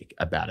enthusiastic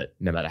about it,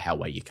 no matter how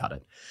way you cut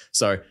it.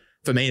 So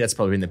for me, that's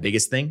probably been the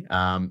biggest thing.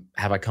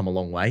 Have I come a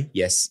long way?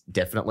 Yes,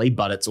 definitely.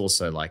 But it's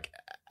also like,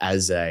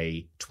 as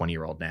a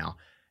 20-year-old now,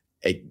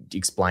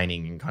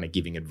 explaining and kind of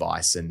giving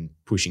advice and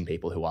pushing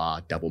people who are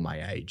double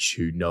my age,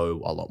 who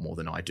know a lot more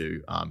than I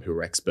do, who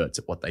are experts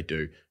at what they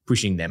do,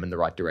 pushing them in the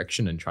right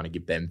direction and trying to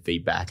give them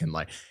feedback. And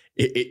like,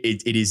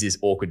 it is this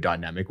awkward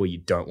dynamic where you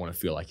don't want to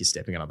feel like you're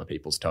stepping on other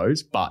people's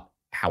toes. But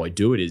how I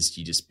do it is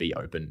you just be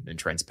open and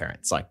transparent.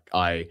 It's like,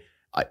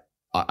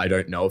 I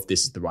don't know if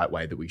this is the right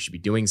way that we should be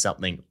doing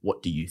something.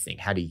 What do you think?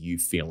 How do you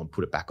feel? And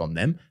put it back on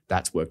them.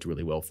 That's worked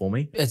really well for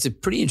me. It's a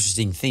pretty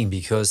interesting thing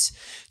because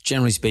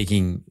generally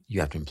speaking,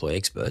 you have to employ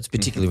experts,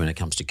 particularly when it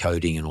comes to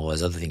coding and all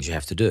those other things you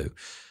have to do.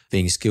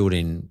 Being skilled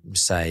in,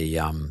 say,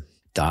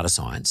 data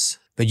science,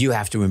 but you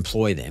have to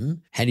employ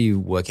them. How do you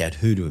work out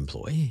who to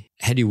employ?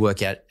 How do you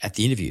work out at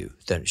the interview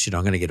that,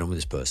 I'm going to get on with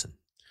this person?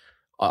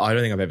 I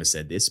don't think I've ever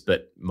said this,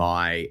 but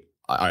I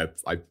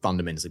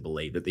fundamentally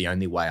believe that the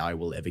only way I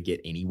will ever get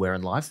anywhere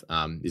in life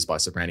is by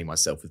surrounding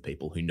myself with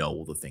people who know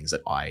all the things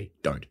that I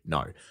don't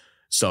know.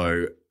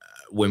 So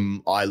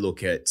when I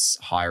look at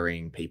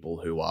hiring people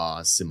who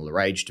are similar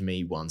age to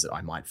me, ones that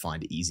I might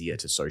find easier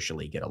to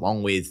socially get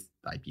along with,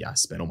 I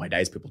spend all my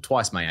days with people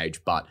twice my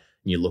age, but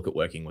you look at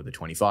working with a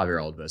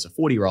 25-year-old versus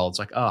a 40-year-old, it's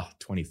like,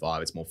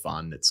 25, it's more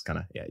fun. It's kind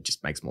of, it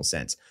just makes more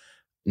sense.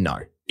 No,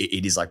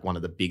 it is like one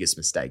of the biggest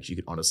mistakes you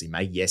could honestly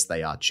make. Yes,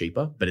 they are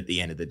cheaper, but at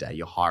the end of the day,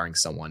 you're hiring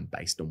someone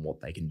based on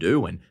what they can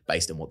do and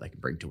based on what they can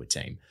bring to a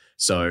team.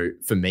 So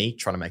for me,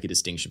 trying to make a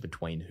distinction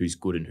between who's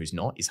good and who's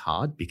not is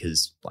hard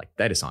because like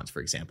data science, for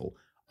example,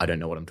 I don't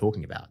know what I'm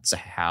talking about. So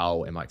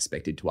how am I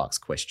expected to ask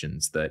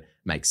questions that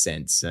make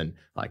sense and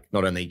like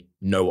not only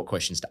know what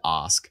questions to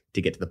ask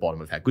to get to the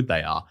bottom of how good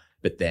they are,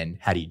 but then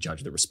how do you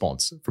judge the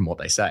response from what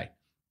they say?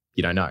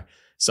 You don't know.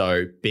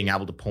 So being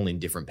able to pull in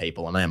different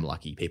people, and I am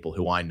lucky, people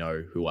who I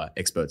know who are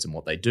experts in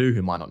what they do,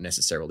 who might not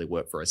necessarily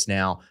work for us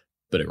now,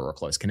 but are a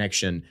close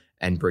connection,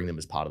 and bring them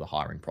as part of the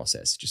hiring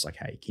process. Just like,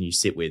 hey, can you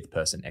sit with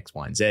person X,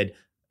 Y, and Z?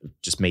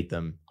 Just meet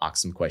them, ask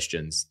some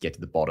questions, get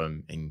to the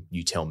bottom, and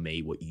you tell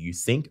me what you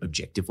think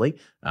objectively.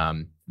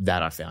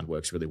 That I found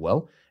works really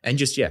well. And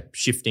just,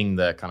 shifting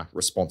the kind of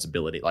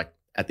responsibility. Like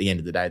at the end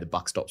of the day, the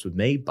buck stops with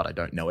me, but I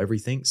don't know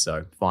everything.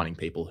 So finding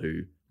people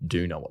who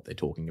do know what they're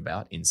talking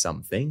about in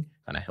something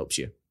kind of helps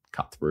you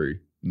cut through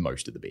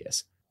most of the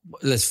BS.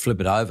 Let's flip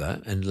it over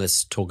and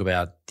let's talk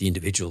about the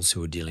individuals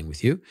who are dealing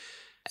with you.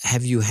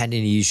 Have you had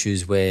any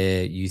issues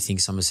where you think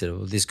someone said,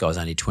 well, this guy's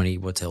only 20,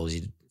 what the hell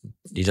is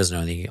he doesn't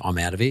know anything, I'm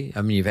out of here?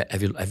 I mean,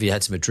 have you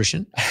had some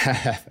attrition?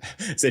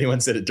 Has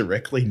anyone said it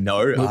directly?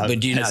 No. But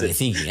do you know they're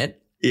thinking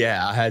it?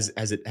 Yeah. Has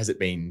it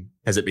been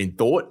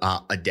thought?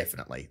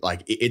 Definitely.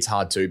 Like it's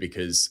hard too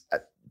because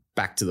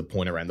back to the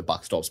point around the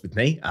buck stops with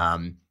me.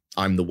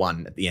 I'm the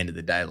one at the end of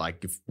the day,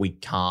 like if we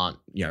can't,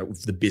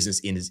 if the business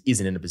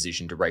isn't in a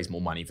position to raise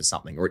more money for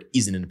something, or it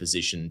isn't in a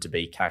position to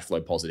be cash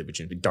flow positive, which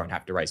means we don't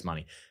have to raise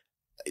money,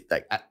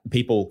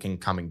 people can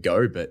come and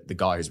go, but the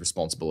guy who's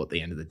responsible at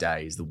the end of the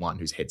day is the one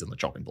whose head's on the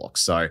chopping block.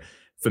 So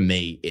for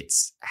me,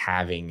 it's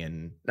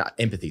having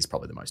empathy is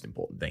probably the most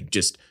important thing.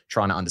 Just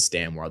trying to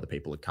understand where other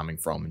people are coming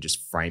from and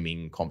just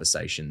framing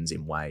conversations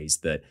in ways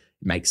that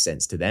make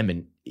sense to them.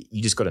 And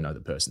you just got to know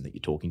the person that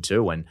you're talking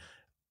to. And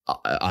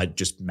I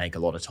just make a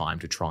lot of time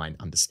to try and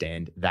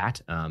understand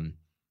that.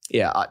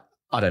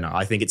 I don't know.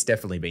 I think it's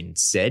definitely been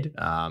said.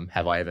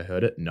 Have I ever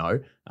heard it? No.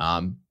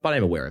 But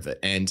I'm aware of it.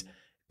 And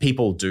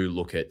people do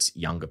look at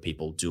younger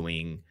people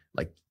doing,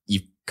 like,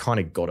 you've kind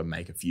of got to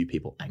make a few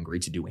people angry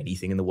to do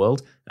anything in the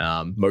world.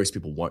 Most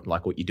people won't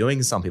like what you're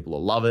doing. Some people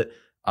will love it.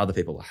 Other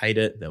people will hate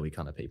it. There'll be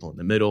kind of people in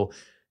the middle.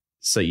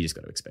 So you just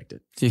got to expect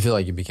it. Do you feel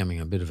like you're becoming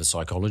a bit of a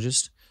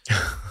psychologist?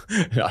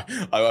 No,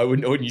 I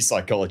wouldn't use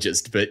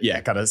psychologist, but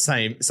yeah, kind of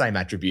same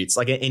attributes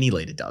like any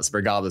leader does,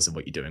 regardless of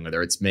what you're doing,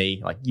 whether it's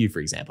me, like you, for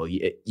example,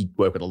 you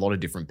work with a lot of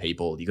different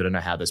people. You got to know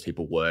how those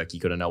people work. You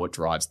got to know what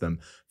drives them.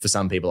 For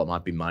some people, it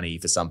might be money.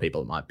 For some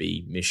people, it might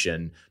be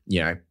mission.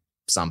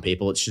 Some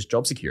people, it's just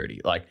job security.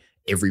 Like,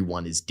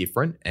 everyone is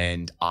different,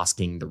 and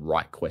asking the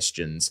right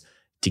questions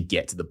to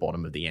get to the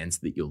bottom of the answer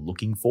that you're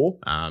looking for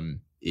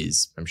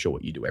is, I'm sure,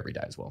 what you do every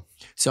day as well.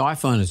 So I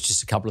find it's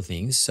just a couple of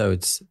things. So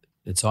it's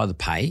either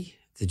pay,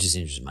 they're just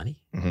interested in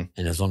money, and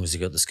as long as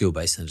you've got the skill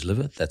base and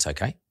deliver, that's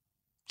okay.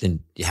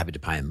 Then you're happy to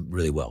pay them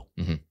really well,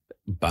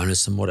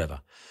 bonus them,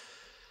 whatever.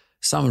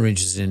 Some are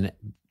interested in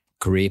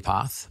career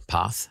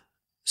path.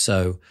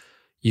 So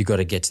you've got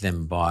to get to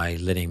them by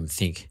letting them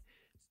think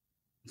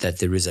that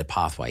there is a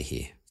pathway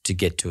here to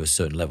get to a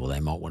certain level. They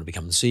might want to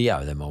become the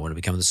CEO. They might want to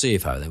become the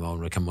CFO. They might want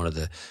to become one of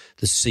the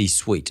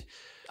C-suite.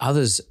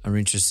 Others are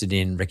interested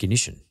in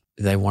recognition.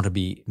 They want to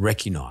be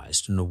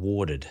recognized and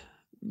awarded,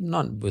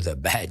 not with a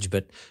badge,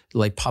 but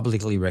like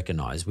publicly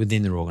recognized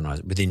within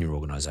your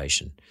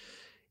organization.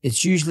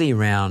 It's usually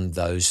around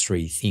those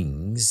three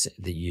things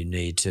that you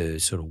need to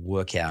sort of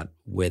work out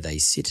where they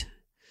sit.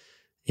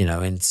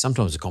 And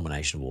sometimes a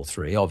combination of all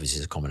three. Obviously,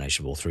 it's a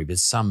combination of all three, but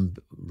some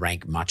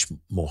rank much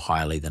more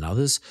highly than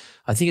others.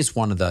 I think it's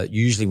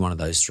usually one of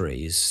those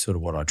three is sort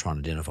of what I try and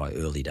identify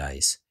early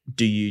days.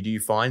 Do you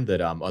find that,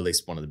 at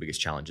least one of the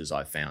biggest challenges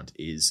I've found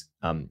is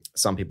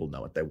some people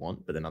know what they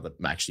want, but then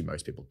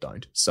most people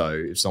don't. So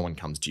if someone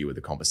comes to you with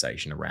a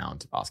conversation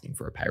around asking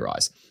for a pay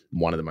rise,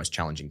 one of the most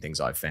challenging things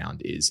I've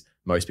found is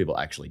most people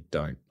actually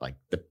don't like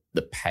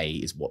the pay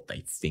is what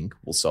they think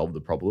will solve the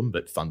problem,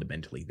 but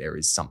fundamentally there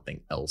is something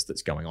else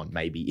that's going on.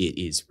 Maybe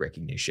it is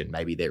recognition.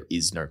 Maybe there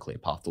is no clear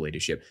path to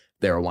leadership.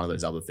 There are one of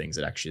those other things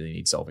that actually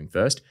need solving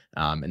first.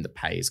 And the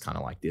pay is kind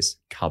of like this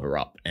cover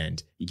up,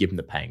 and you give them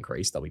the pay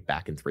increase, they'll be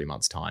back in 3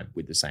 months' time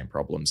with the same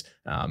problems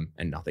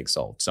and nothing's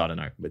solved. So I don't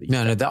know whether you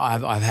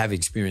I have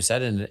experienced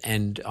that,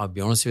 and I'll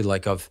be honest with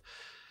you,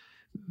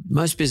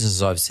 most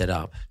businesses I've set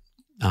up,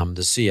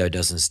 the CEO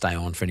doesn't stay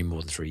on for any more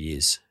than 3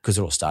 years because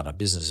they're all startup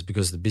businesses,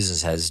 because the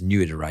business has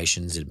new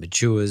iterations, it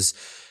matures.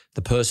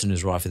 The person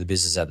who's right for the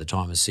business at the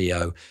time as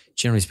CEO,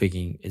 generally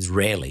speaking, is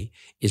right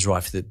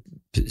for the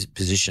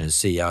position as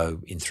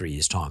CEO in 3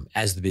 years' time.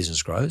 As the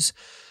business grows,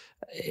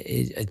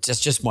 it's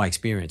just my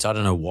experience. I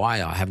don't know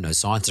why. I have no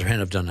science around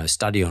it. I've done no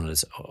study on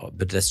it,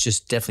 but that's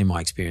just definitely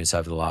my experience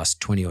over the last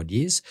 20 odd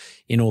years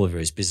in all the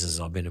various businesses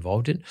I've been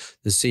involved in.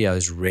 The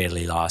CEOs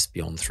rarely last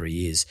beyond 3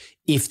 years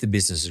if the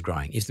business is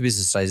growing. If the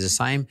business stays the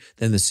same,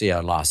 then the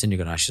CEO lasts. And you're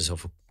going to ask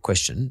yourself a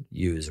question,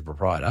 you as a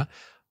proprietor,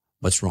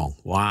 what's wrong?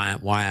 Why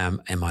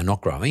am I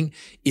not growing?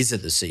 Is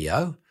it the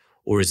CEO,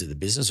 or is it the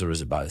business, or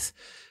is it both?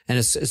 And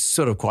it's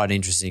sort of quite an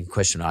interesting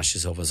question to ask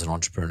yourself as an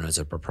entrepreneur, as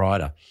a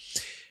proprietor.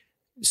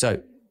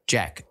 So,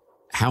 Jack,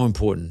 how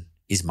important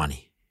is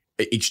money?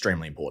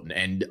 Extremely important,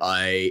 and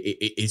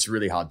it's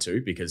really hard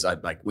too, because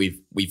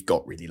we've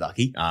got really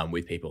lucky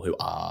with people who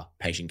are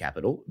patient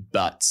capital.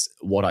 But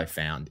what I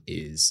found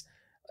is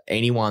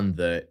anyone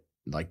that,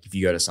 like, if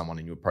you go to someone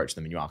and you approach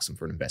them and you ask them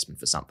for an investment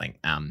for something,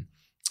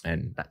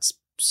 and that's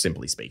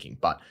simply speaking,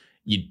 but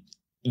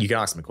you can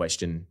ask them a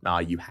question,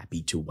 are you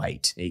happy to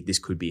wait? This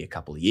could be a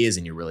couple of years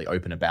and you're really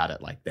open about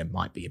it. Like, there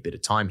might be a bit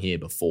of time here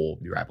before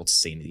you're able to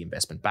see the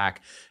investment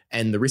back.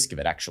 And the risk of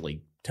it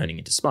actually turning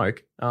into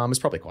smoke is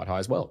probably quite high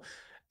as well.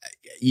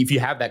 If you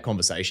have that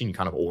conversation, you're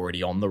kind of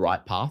already on the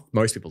right path.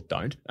 Most people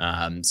don't.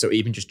 So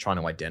even just trying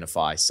to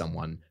identify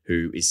someone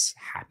who is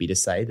happy to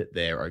say that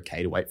they're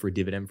okay to wait for a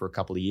dividend for a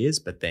couple of years,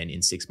 but then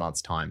in 6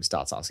 months' time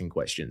starts asking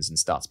questions and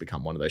starts to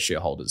become one of those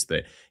shareholders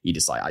that you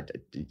just like,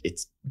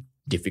 it's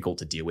difficult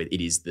to deal with. It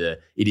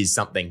is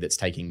something that's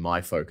taking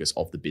my focus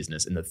off the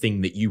business, and the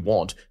thing that you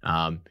want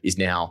is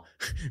now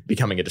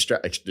becoming a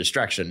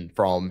distraction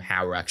from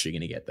how we're actually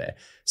going to get there.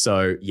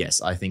 So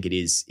yes, I think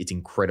it's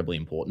incredibly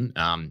important,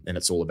 and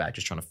it's all about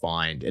just trying to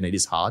find, and it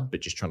is hard,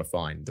 but just trying to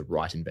find the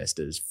right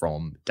investors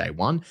from day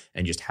one,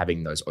 and just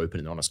having those open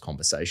and honest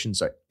conversations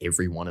so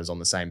everyone is on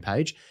the same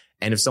page.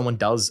 And if someone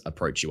does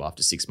approach you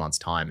after 6 months'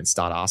 time and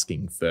start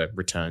asking for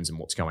returns and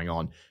what's going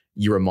on,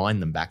 you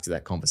remind them back to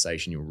that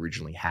conversation you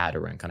originally had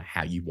around kind of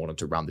how you wanted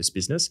to run this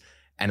business.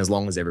 And as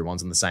long as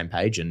everyone's on the same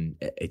page and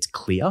it's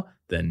clear,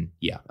 then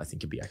yeah, I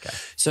think you'll be okay.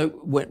 So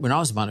when I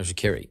was a partner with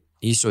Kerry,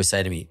 he used to always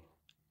say to me,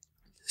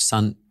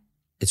 son,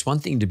 it's one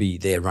thing to be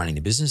there running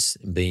a business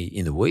and be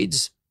in the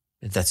weeds.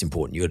 That's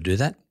important. You got to do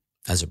that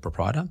as a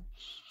proprietor.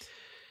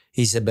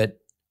 He said, but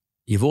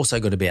you've also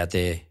got to be out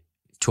there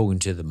talking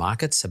to the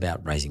markets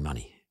about raising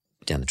money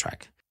down the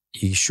track.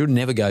 You should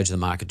never go to the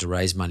market to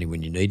raise money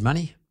when you need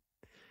money,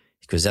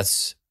 because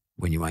that's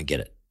when you won't get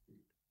it.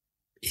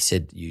 He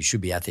said you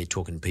should be out there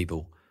talking to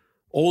people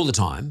all the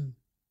time.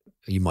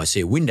 You might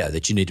see a window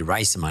that you need to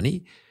raise some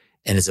money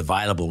and it's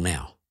available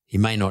now. You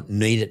may not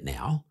need it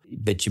now,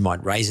 but you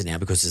might raise it now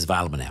because it's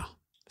available now.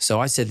 So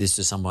I said this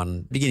to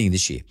someone beginning of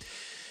this year.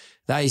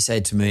 They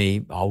said to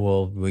me, oh,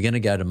 well, we're going to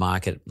go to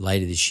market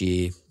later this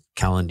year,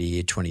 calendar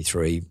year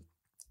 23,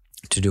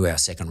 to do our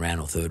second round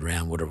or third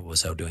round, whatever it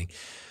was they were doing,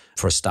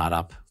 for a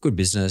startup. Good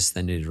business.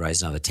 They needed to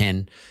raise another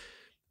 10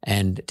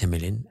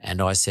 million.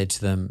 And I said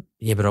to them,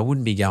 yeah, but I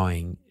wouldn't be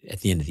going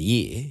at the end of the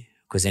year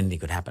because anything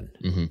could happen.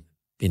 Mm-hmm.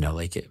 You know,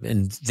 like,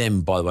 and then,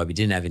 by the way, we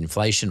didn't have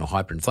inflation or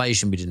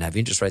hyperinflation. We didn't have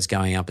interest rates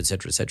going up, et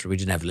cetera, et cetera. We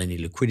didn't have any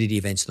liquidity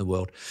events in the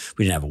world.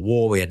 We didn't have a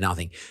war. We had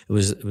nothing.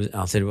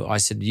 I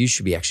said, you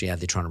should be actually out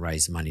there trying to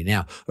raise the money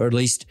now, or at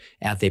least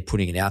out there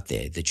putting it out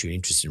there that you're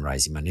interested in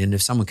raising money. And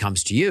if someone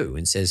comes to you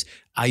and says,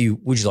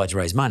 would you like to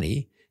raise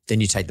money?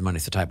 Then you take the money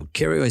off the table.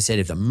 Kerry always said,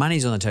 if the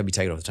money's on the table, you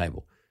take it off the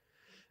table.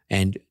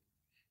 And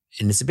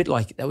it's a bit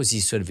like, that was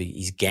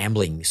his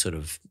gambling sort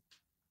of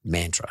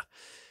mantra.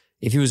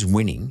 If he was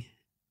winning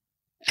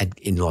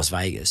in Las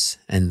Vegas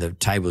and the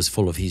table was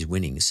full of his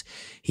winnings,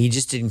 he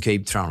just didn't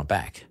keep throwing it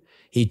back.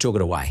 He took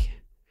it away,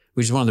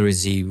 which is one of the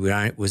reasons he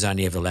was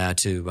only ever allowed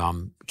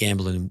to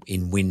gamble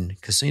in win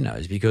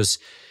casinos, because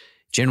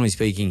generally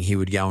speaking, he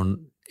would go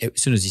and as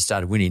soon as he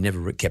started winning, he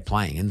never kept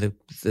playing. And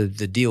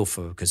the deal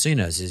for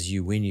casinos is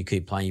you win, you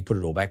keep playing, you put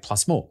it all back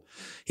plus more.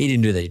 He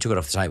didn't do that. He took it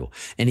off the table.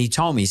 And he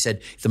told me, he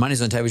said, if the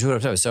money's on the table, he took it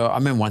off the table. So I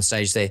remember one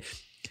stage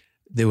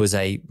there was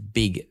a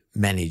big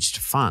managed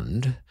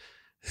fund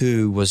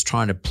who was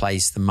trying to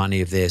place the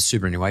money of their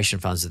superannuation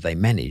funds that they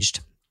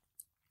managed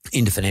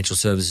into financial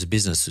services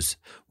businesses.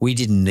 We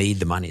didn't need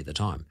the money at the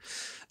time.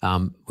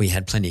 We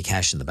had plenty of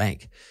cash in the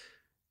bank.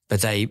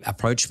 But they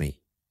approached me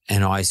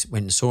and I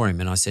went and saw him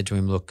and I said to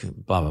him, look,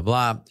 blah, blah,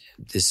 blah,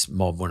 this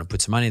mob want to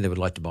put some money. They would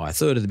like to buy a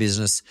third of the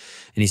business.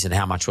 And he said,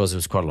 how much was it? It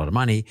was quite a lot of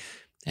money.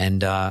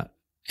 And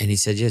he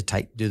said, yeah,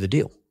 do the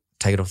deal.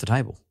 Take it off the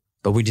table.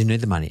 But we didn't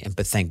need the money.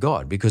 But thank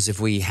God, because if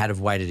we had have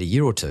waited a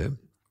year or two,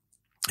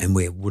 and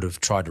we would have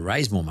tried to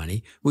raise more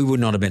money, we would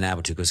not have been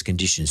able to, because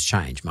conditions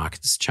change,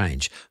 markets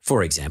change.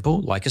 For example,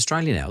 like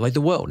Australia now, like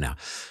the world now,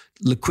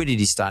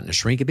 liquidity is starting to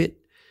shrink a bit,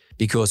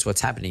 because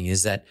what's happening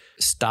is that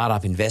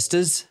startup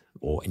investors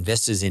or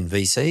investors in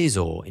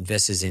VCs or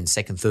investors in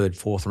second, third,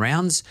 fourth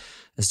rounds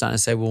are starting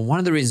to say, well, one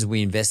of the reasons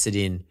we invested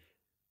in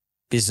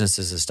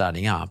businesses that are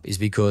starting up is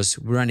because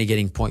we're only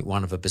getting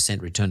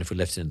 0.1% return if we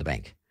left it in the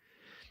bank.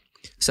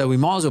 So we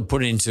might as well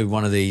put it into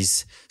one of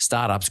these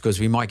startups, because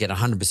we might get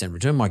 100%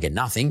 return, might get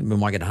nothing, we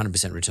might get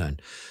 100% return.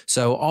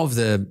 So of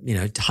the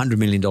 $100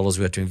 million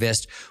we have to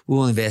invest,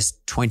 we'll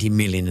invest 20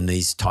 million in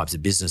these types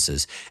of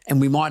businesses. And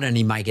we might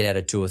only make it out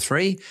of 2 or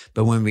 3,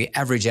 but when we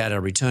average out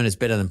our return, it's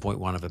better than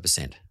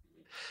 0.1%.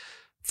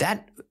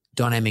 That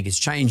dynamic is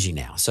changing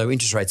now. So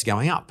interest rates are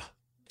going up.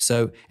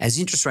 So as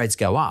interest rates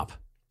go up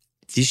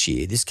this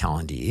year, this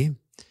calendar year,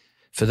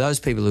 for those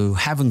people who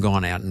haven't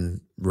gone out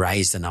and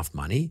raised enough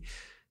money,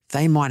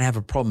 they might have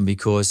a problem,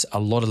 because a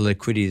lot of the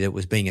liquidity that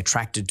was being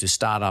attracted to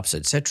startups,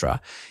 et cetera,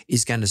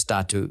 is going to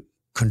start to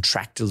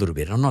contract a little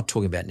bit. I'm not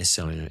talking about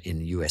necessarily in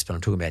the US, but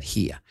I'm talking about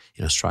here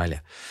in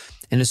Australia.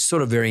 And it's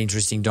sort of very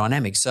interesting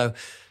dynamic. So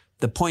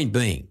the point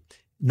being,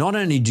 not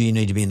only do you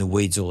need to be in the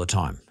weeds all the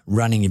time,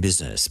 running your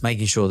business,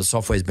 making sure the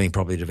software is being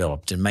properly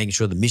developed and making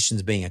sure the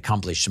mission's being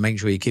accomplished and making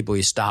sure you keep all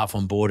your staff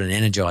on board and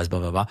energized, blah,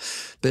 blah, blah.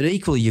 But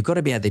equally, you've got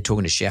to be out there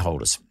talking to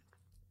shareholders.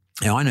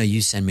 Now, I know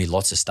you send me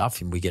lots of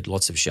stuff and we get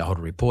lots of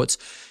shareholder reports.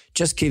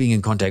 Just keeping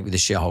in contact with the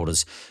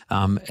shareholders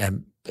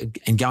and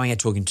going out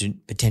talking to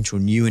potential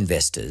new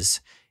investors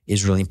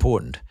is really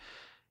important.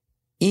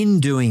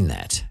 In doing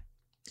that,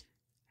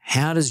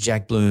 how does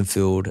Jack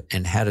Bloomfield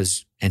and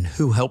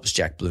who helps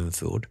Jack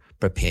Bloomfield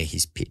prepare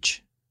his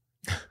pitch?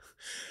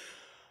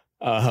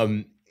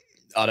 I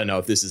don't know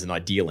if this is an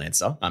ideal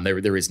answer.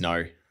 There is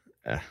no,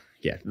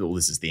 well,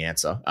 this is the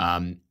answer.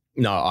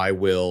 No, I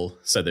will.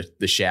 So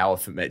the shower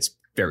for me, it's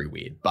very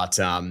weird, but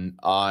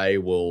I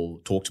will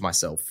talk to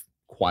myself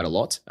quite a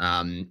lot,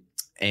 and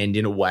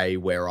in a way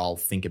where I'll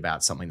think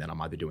about something that I'm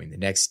either doing the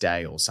next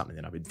day or something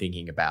that I've been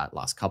thinking about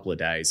last couple of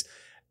days,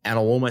 and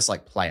I'll almost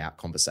like play out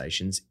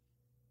conversations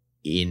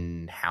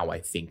in how I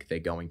think they're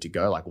going to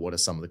go. Like, what are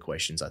some of the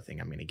questions I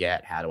think I'm going to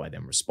get? How do I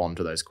then respond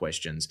to those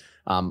questions?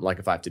 Like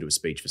if I have to do a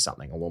speech for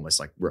something, I'll almost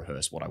like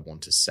rehearse what I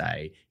want to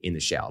say in the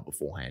shower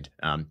beforehand.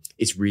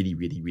 It's really,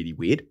 really, really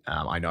weird.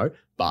 I know,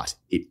 but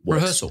it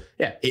works. Rehearsal.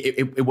 Yeah,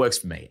 it works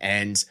for me.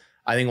 And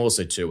I think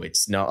also too,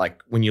 it's not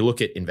like when you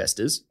look at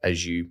investors,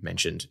 as you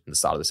mentioned in the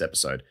start of this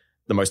episode,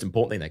 the most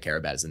important thing they care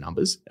about is the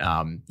numbers.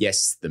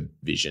 Yes, the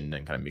vision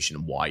and kind of mission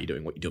and why you're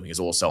doing what you're doing is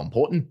also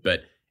important,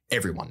 but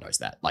everyone knows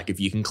that. Like if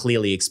you can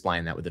clearly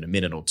explain that within a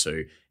minute or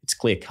two, it's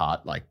clear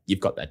cut. Like you've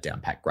got that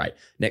down pat, great.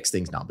 Next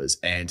thing's numbers.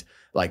 And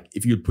like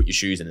if you put your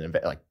shoes in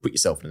put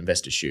yourself in an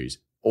investor's shoes,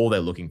 all they're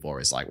looking for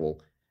is like,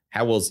 well,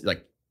 how well's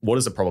like, what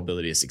is the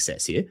probability of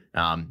success here?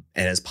 And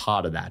as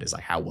part of that is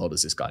like, how well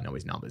does this guy know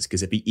his numbers?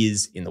 Because if he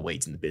is in the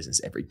weeds in the business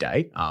every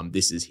day,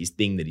 this is his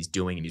thing that he's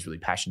doing and he's really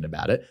passionate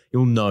about it,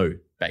 he'll know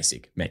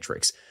basic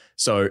metrics.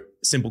 So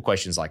simple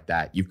questions like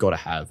that, you've got to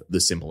have the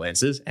simple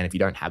answers. And if you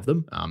don't have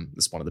them,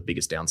 that's one of the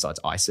biggest downsides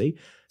I see.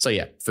 So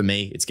yeah, for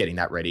me, it's getting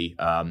that ready.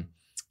 And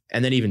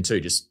then even too,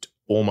 just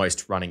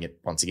almost running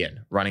it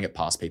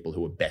past people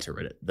who are better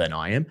at it than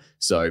I am.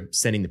 So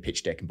sending the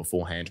pitch deck in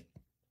beforehand.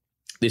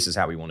 This is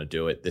how we want to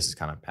do it. This is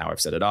kind of how I've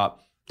set it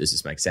up. Does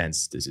this make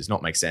sense? Does this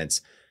not make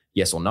sense?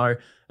 Yes or no?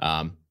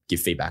 Give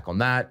feedback on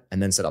that,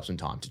 and then set up some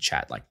time to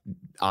chat. Like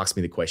ask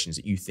me the questions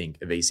that you think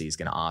a VC is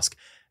going to ask.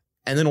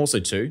 And then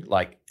also too,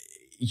 like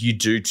you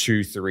do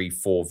 2, 3,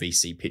 4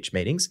 VC pitch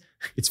meetings.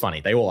 It's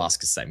funny. They all ask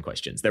the same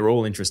questions. They're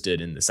all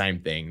interested in the same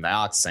thing. They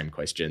ask the same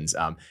questions.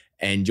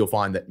 And you'll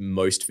find that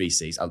most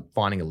VCs are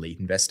finding a lead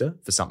investor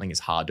for something is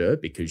harder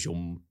because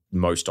you'll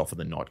most often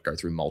than not go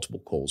through multiple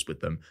calls with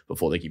them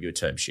before they give you a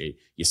term sheet.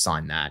 You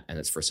sign that and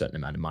it's for a certain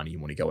amount of money you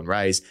want to go and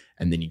raise.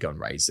 And then you go and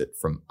raise it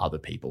from other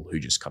people who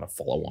just kind of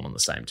follow on the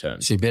same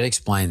terms. So you better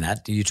explain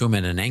that. You're talking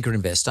about an anchor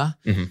investor.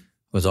 Mm-hmm.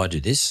 Because I do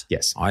this.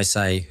 Yes. I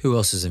say, who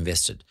else has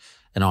invested?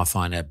 And I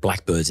find out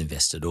Blackbird's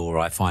invested, or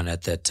I find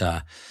out that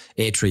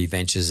Airtree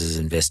Ventures is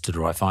invested,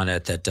 or I find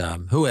out that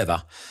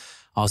whoever.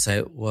 I'll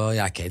say, well,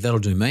 yeah, okay, that'll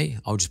do me.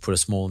 I'll just put a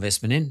small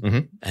investment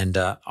in and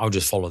I'll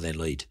just follow their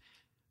lead.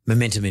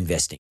 Momentum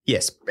investing.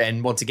 Yes.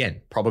 And once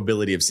again,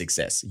 probability of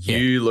success.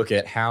 You look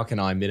at how can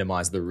I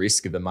minimize the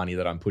risk of the money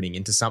that I'm putting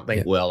into something?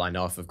 Yeah. Well, I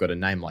know if I've got a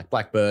name like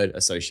Blackbird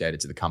associated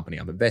to the company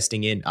I'm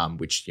investing in,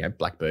 which,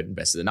 Blackbird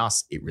invested in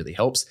us, it really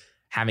helps.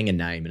 Having a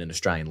name in an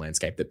Australian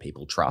landscape that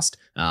people trust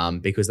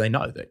because they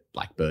know that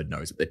Blackbird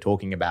knows what they're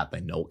talking about.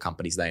 They know what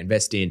companies they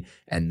invest in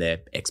and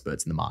they're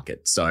experts in the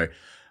market. So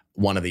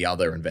one of the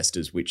other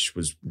investors, which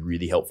was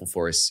really helpful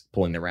for us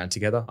pulling the round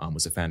together,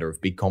 was a founder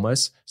of Big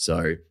Commerce.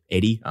 So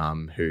Eddie,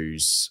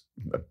 who's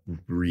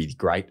really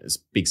great, is a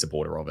big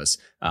supporter of us.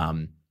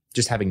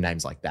 Just having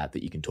names like that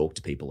you can talk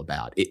to people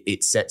about.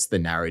 It sets the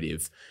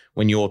narrative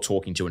when you're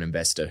talking to an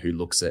investor who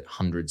looks at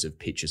hundreds of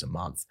pitches a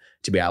month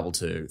to be able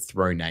to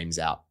throw names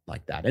out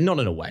like that. And not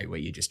in a way where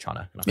you're just trying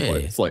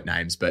to float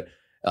names, but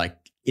like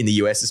in the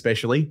US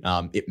especially,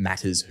 it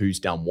matters who's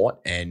done what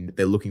and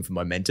they're looking for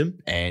momentum.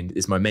 And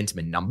there's momentum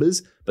in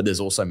numbers, but there's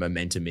also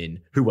momentum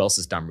in who else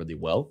has done really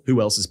well, who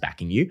else is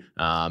backing you,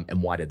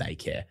 and why do they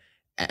care?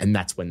 And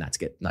that's when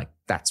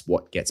that's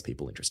what gets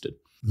people interested.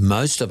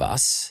 Most of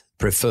us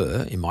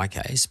in my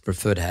case,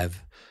 prefer to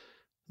have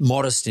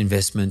modest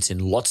investments in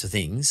lots of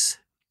things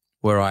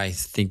where I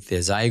think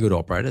there's a good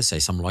operator, say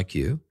someone like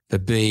you,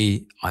 but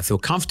B, I feel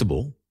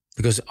comfortable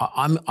because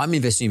I'm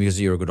investing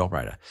because you're a good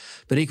operator,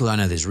 but equally I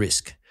know there's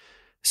risk.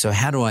 So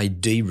how do I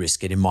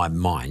de-risk it in my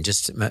mind,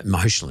 just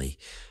emotionally?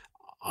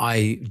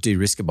 I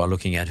de-risk it by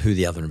looking at who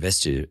the other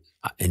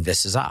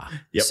investors are.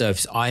 Yep. So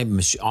if I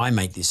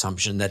make the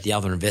assumption that the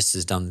other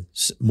investor's done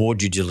more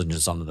due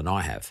diligence on it than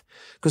I have,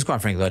 because quite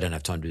frankly, I don't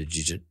have time to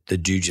do the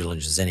due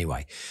diligence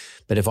anyway.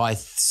 But if I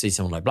see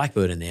someone like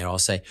Blackbird in there, I'll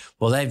say,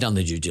 well, they've done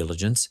the due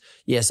diligence.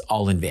 Yes,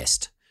 I'll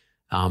invest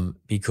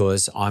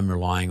because I'm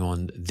relying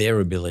on their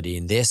ability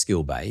and their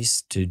skill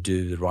base to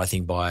do the right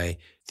thing by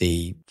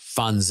the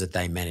funds that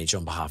they manage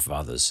on behalf of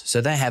others.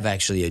 So they have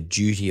actually a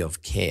duty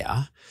of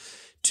care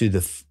to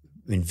the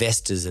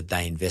investors that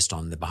they invest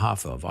on the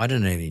behalf of. I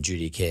don't have any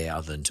duty of care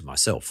other than to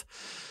myself.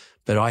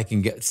 But I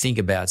can think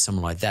about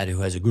someone like that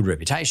who has a good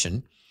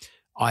reputation.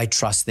 I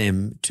trust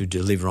them to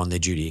deliver on their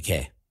duty of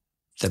care.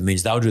 That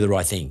means they'll do the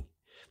right thing,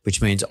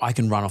 which means I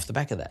can run off the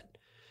back of that.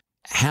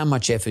 How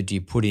much effort do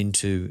you put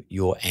into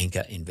your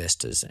anchor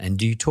investors? And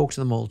do you talk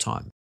to them all the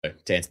time?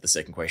 To answer the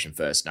second question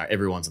first, no,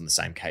 everyone's on the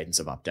same cadence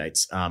of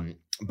updates.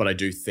 But I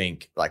do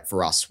think, like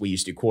for us, we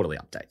used to do quarterly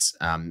updates.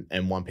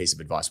 And one piece of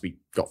advice we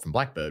got from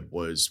Blackbird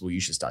was, well, you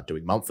should start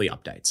doing monthly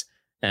updates.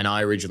 And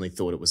I originally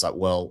thought it was like,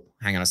 well,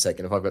 hang on a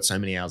second. If I've got so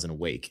many hours in a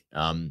week,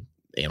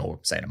 or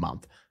say in a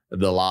month,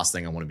 the last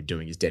thing I want to be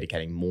doing is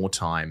dedicating more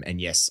time. And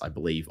yes, I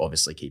believe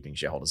obviously keeping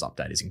shareholders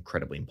updated is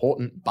incredibly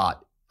important,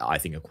 but I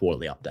think a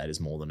quarterly update is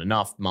more than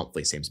enough.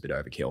 Monthly seems a bit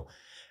overkill.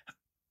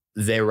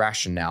 Their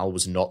rationale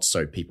was not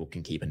so people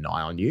can keep an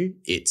eye on you.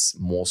 It's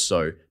more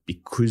so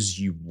because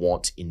you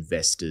want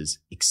investors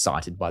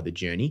excited by the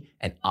journey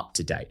and up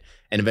to date.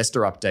 An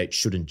investor update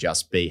shouldn't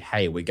just be,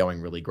 hey, we're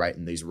going really great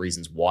and these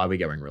reasons why we're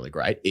going really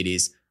great. It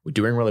is, we're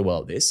doing really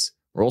well at this.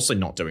 We're also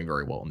not doing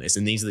very well on this.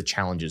 And these are the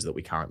challenges that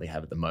we currently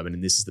have at the moment.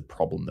 And this is the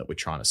problem that we're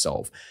trying to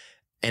solve.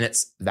 And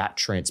it's that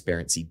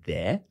transparency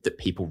there that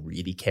people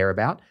really care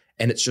about.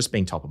 And it's just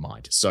being top of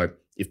mind. So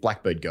if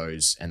Blackbird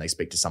goes and they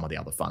speak to some of the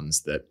other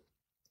funds that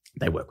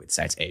they work with,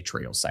 say it's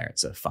Airtree or say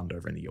it's a fund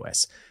over in the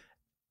US,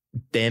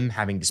 them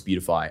having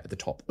Disputify at the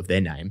top of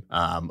their name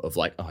of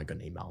like, oh, I got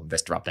an email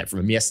investor update from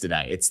them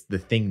yesterday. It's the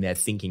thing they're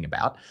thinking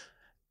about.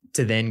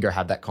 to then go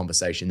have that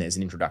conversation, there's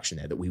an introduction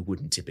there that we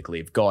wouldn't typically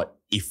have got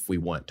if we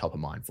weren't top of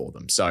mind for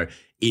them. So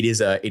it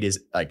is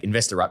like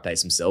investor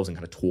updates themselves and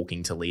kind of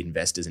talking to lead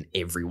investors and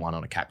everyone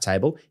on a cap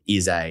table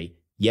is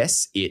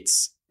yes,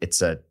 it's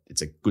a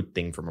good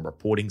thing from a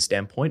reporting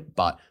standpoint,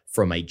 but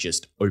from a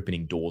just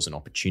opening doors and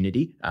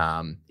opportunity,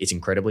 it's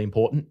incredibly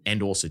important.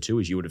 And also too,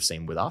 as you would have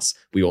seen with us,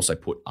 we also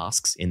put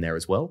asks in there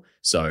as well.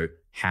 So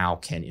how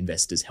can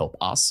investors help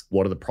us?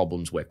 What are the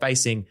problems we're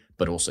facing?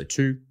 But also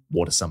too,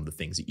 what are some of the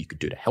things that you could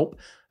do to help?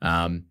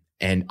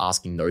 And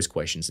asking those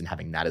questions and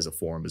having that as a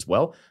forum as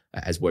well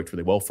has worked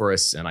really well for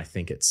us. And I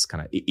think it's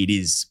it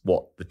is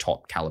what the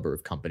top caliber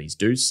of companies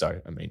do.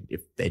 So, I mean,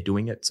 if they're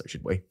doing it, so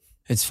should we.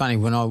 It's funny,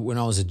 when I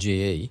was at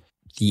GE,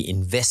 the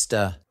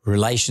investor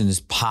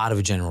relations part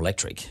of General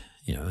Electric,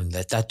 and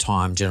at that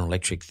time, General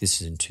Electric,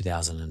 this is in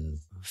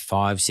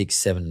 2005, 6,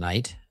 7, and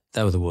 8,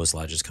 they were the world's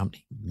largest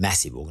company,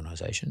 massive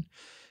organization.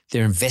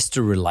 Their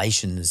investor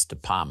relations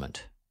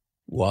department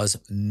was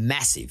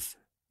massive,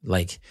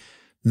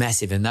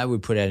 massive. And they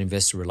would put out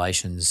investor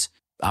relations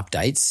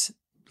updates,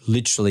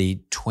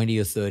 literally 20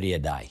 or 30 a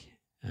day.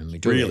 And we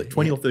do really?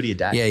 20 or 30 a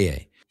day? Yeah.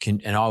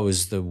 And I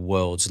was the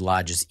world's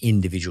largest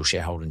individual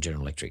shareholder in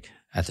General Electric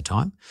at the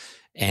time.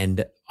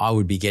 And I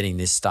would be getting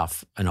this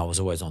stuff, and I was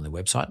always on their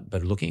website,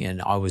 but looking,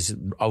 and I was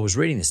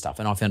reading this stuff,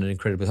 and I found it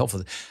incredibly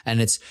helpful. And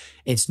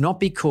it's not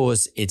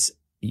because it's,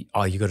 you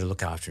got to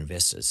look after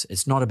investors.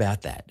 It's not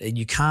about that.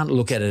 You can't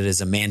look at it as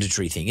a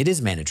mandatory thing. It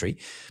is mandatory,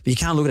 but you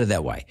can't look at it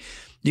that way.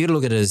 You got to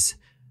look at it as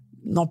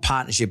not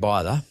partnership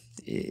either.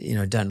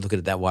 Don't look at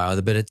it that way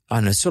either. But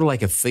it's sort of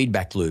like a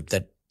feedback loop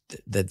that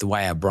the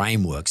way our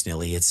brain works.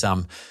 Nearly, it's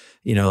I'm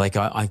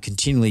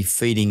continually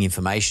feeding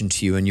information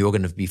to you, and you're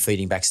going to be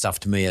feeding back stuff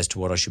to me as to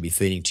what I should be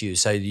feeding to you.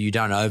 So you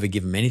don't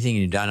overgive them anything,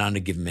 and you don't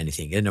undergive them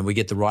anything. And we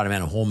get the right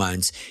amount of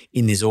hormones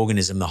in this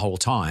organism the whole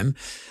time,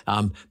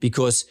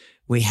 because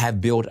we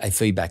have built a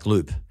feedback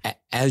loop.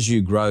 As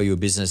you grow your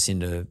business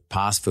into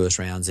past first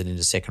rounds and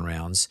into second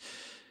rounds,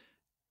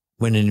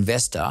 when an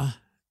investor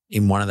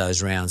in one of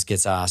those rounds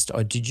gets asked,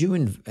 "Oh, did you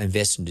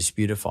invest in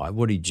Disputify?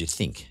 What did you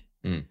think?"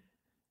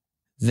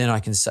 Then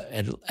I can say,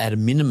 at a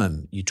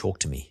minimum, you talk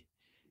to me.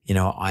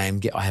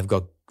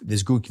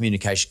 There's good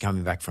communication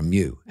coming back from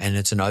you, and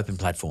it's an open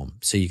platform.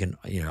 So you can,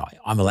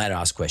 I'm allowed to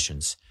ask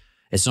questions.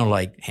 It's not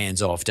like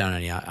hands off, don't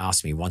only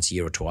ask me once a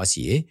year or twice a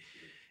year.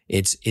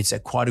 It's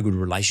quite a good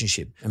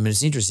relationship. I mean,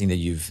 it's interesting that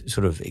you've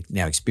sort of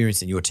now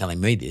experienced, and you're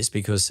telling me this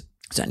because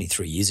it's only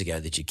 3 years ago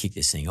that you kicked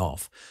this thing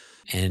off.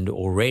 And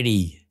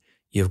already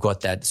you've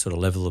got that sort of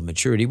level of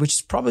maturity, which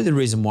is probably the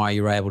reason why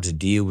you're able to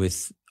deal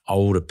with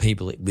older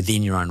people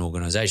within your own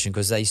organization,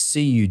 because they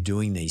see you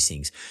doing these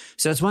things.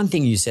 So it's one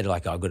thing you said,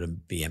 I've got to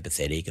be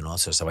empathetic and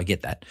also, so I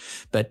get that.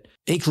 But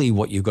equally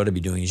what you've got to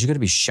be doing is you've got to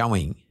be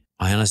showing,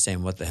 I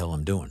understand what the hell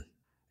I'm doing.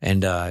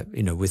 And,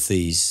 with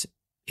these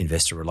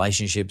investor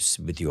relationships,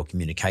 with your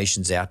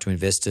communications out to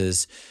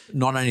investors,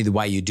 not only the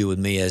way you deal with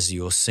me as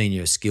your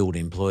senior skilled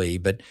employee,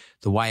 but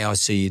the way I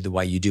see you, the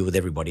way you deal with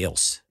everybody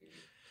else.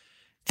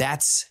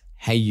 That's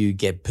how you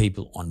get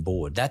people on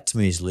board. That to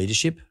me is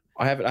leadership.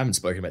 I haven't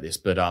spoken about this,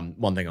 but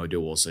one thing I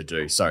do also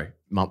do, so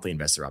monthly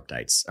investor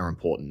updates are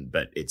important,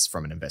 but it's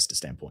from an investor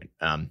standpoint.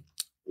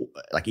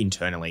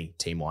 Internally,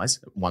 team-wise,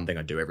 one thing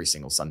I do every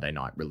single Sunday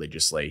night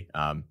religiously,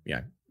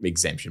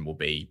 exemption will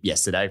be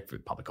yesterday for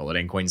public holiday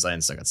in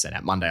Queensland, so I got sent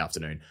out Monday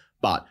afternoon.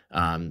 But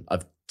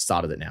I've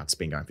started it now. It's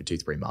been going for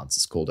 2-3 months.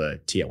 It's called a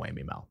TOM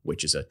email,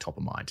 which is a top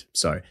of mind.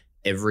 So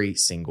every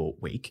single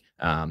week,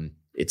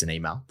 it's an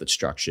email that's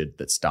structured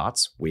that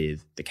starts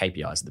with the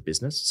KPIs of the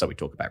business. So we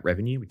talk about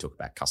revenue, we talk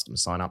about customer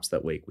signups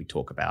that week, we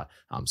talk about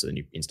the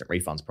new instant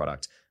refunds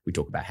product, we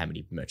talk about how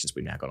many merchants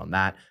we've now got on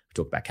that, we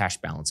talk about cash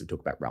balance, we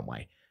talk about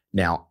runway.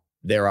 Now,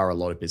 there are a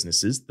lot of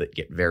businesses that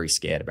get very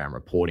scared about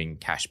reporting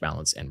cash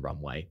balance and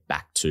runway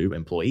back to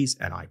employees,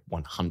 and I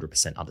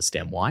 100%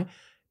 understand why.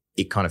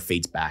 It kind of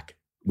feeds back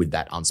with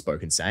that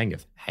unspoken saying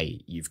of,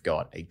 hey, you've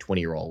got a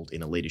 20-year-old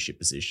in a leadership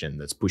position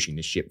that's pushing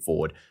this ship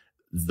forward.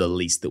 The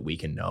least that we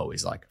can know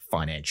is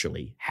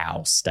financially,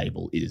 how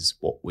stable is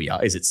what we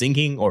are? Is it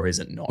sinking or is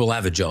it not? We'll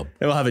have a job.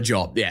 We'll have a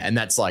job. Yeah. And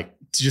that's to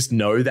just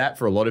know that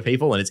for a lot of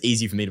people. And it's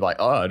easy for me to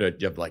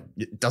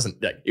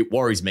it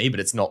worries me, but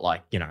it's not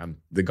I'm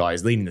the guy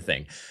who's leading the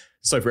thing.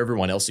 So for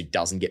everyone else who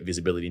doesn't get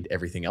visibility into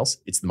everything else,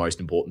 it's the most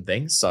important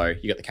thing. So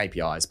you got the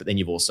KPIs, but then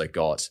you've also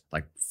got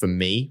for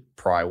me,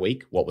 prior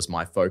week, what was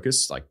my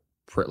focus?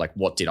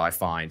 What did I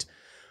find?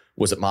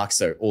 Was it market?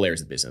 So all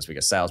areas of the business, we go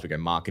sales, we go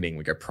marketing,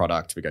 we go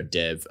product, we go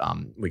dev,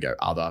 we go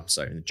other.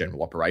 So in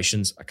general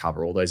operations, I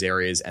cover all those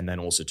areas. And then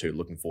also too,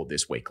 looking forward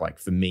this week,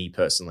 for me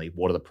personally,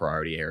 what are the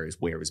priority areas?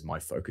 Where is my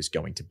focus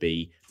going to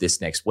be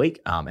this next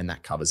week? And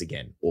that covers,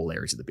 again, all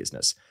areas of the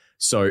business.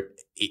 So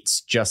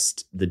it's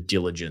just the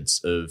diligence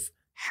of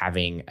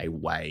having a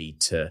way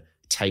to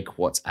take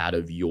what's out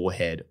of your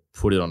head,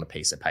 put it on a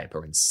piece of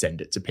paper and send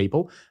it to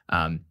people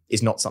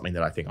is not something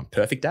that I think I'm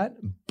perfect at,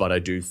 but I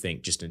do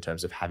think just in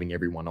terms of having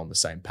everyone on the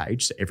same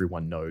page so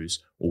everyone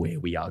knows where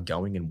we are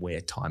going and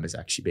where time is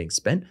actually being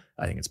spent,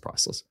 I think it's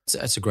priceless.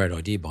 That's a great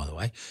idea, by the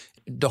way.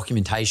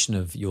 Documentation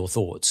of your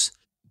thoughts,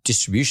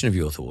 distribution of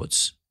your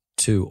thoughts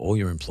to all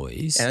your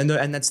employees. And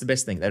that's the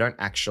best thing. They don't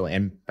actually,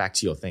 and back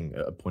to your thing,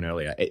 a point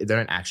earlier, they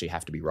don't actually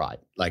have to be right.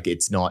 Like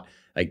it's not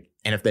like,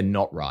 and if they're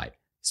not right,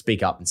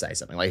 speak up and say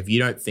something. Like if you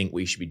don't think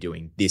we should be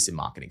doing this in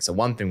marketing. So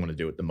one thing we want to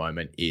do at the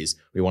moment is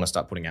we want to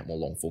start putting out more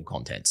long form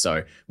content.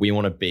 So we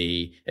want to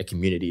be a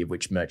community of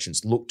which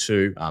merchants look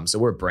to. So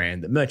we're a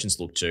brand that merchants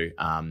look to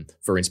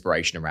for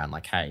inspiration around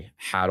like, hey,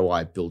 how do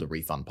I build a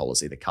refund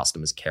policy that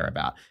customers care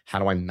about? How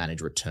do I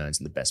manage returns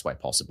in the best way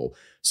possible?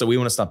 So we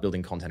want to start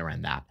building content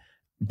around that.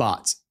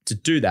 But to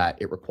do that,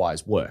 it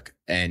requires work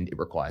and it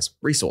requires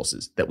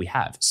resources that we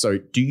have. So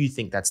do you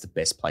think that's the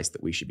best place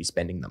that we should be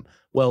spending them?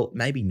 Well,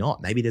 maybe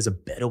not. Maybe there's a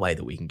better way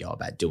that we can go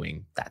about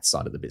doing that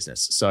side of the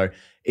business. So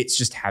it's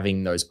just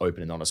having those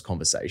open and honest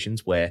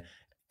conversations where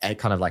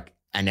kind of like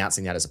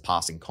announcing that as a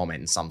passing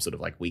comment in some sort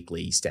of like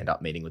weekly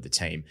stand-up meeting with the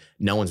team,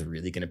 no one's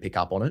really going to pick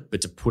up on it,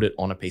 but to put it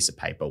on a piece of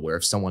paper where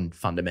if someone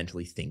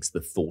fundamentally thinks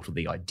the thought or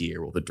the idea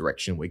or the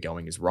direction we're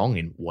going is wrong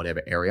in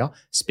whatever area,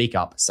 speak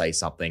up, say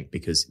something,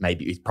 because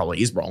maybe it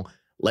probably is wrong.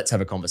 Let's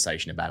have a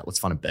conversation about it. Let's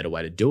find a better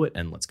way to do it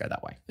and let's go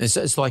that way.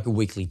 It's like a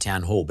weekly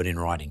town hall, but in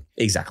writing.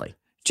 Exactly.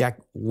 Jack,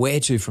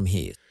 where to from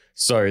here?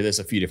 So there's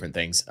a few different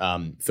things.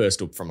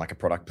 First, from like a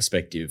product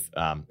perspective,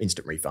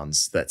 instant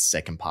refunds, that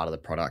second part of the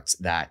product,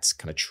 that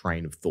kind of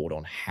train of thought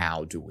on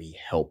how do we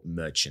help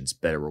merchants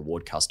better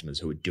reward customers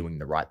who are doing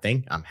the right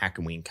thing? How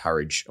can we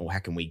encourage or how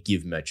can we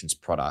give merchants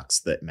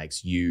products that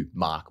makes you,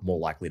 Mark, more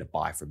likely to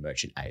buy from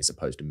merchant A as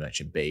opposed to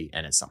merchant B?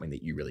 And it's something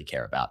that you really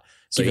care about.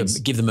 So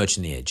give the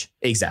merchant the edge.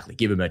 Exactly.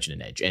 Give a merchant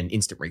an edge. And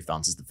instant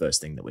refunds is the first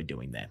thing that we're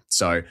doing there.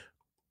 So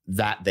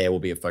that there will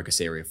be a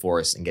focus area for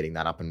us and getting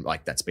that up, and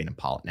like that's been in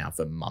pilot now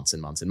for months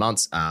and months and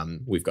months.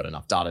 We've got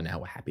enough data now.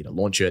 We're happy to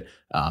launch it.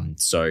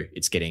 So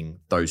it's getting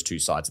those two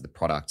sides of the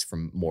product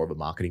from more of a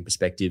marketing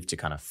perspective to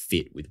kind of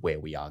fit with where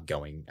we are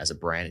going as a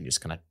brand and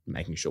just kind of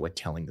making sure we're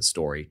telling the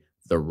story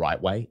the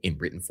right way in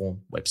written form,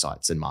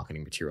 websites and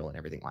marketing material and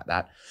everything like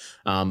that.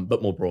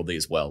 But more broadly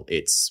as well,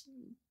 it's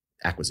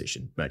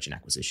merchant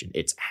acquisition.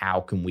 It's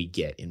how can we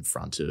get in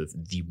front of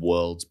the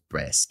world's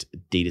best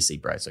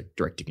D2C brands, so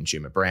direct to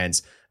consumer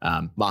brands.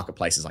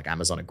 Marketplaces like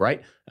Amazon are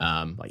great,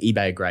 like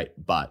eBay are great,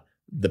 but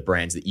the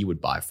brands that you would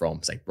buy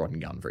from, say Rod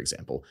and Gun, for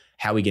example,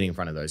 how are we getting in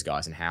front of those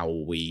guys and how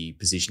are we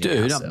positioning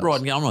ourselves? Dude,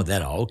 Rod and Gun, I'm not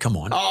that old. Come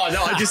on. Oh,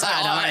 no, I just...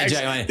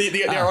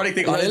 the ironic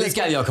thing... Let's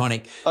go the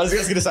iconic. I was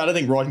just going to say, I don't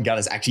think Rod and Gun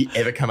has actually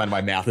ever come out of my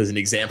mouth as an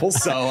example.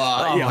 So,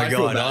 oh yeah, my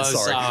God.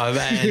 Sorry. Oh,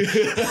 man.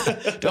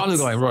 I'm the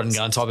going Rod and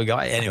Gun type of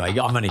guy. Anyway,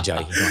 I'm only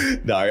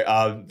joking.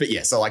 No, but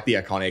yeah, so like the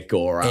iconic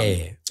or...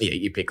 Yeah,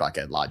 you pick like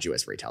a large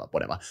US retailer,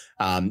 whatever.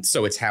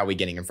 So it's how are we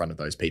getting in front of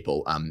those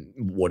people?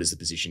 What is the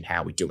position?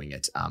 How are we doing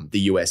it?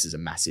 The US is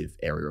a massive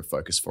area of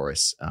focus for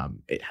us.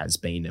 It has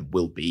been and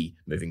will be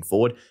moving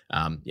forward.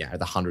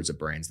 The hundreds of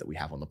brands that we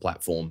have on the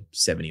platform,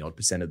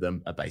 70% of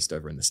them are based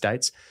over in the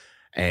States.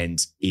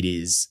 And it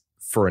is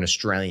for an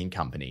Australian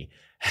company,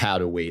 how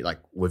do we, like,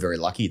 we're very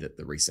lucky that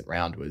the recent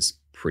round was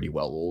pretty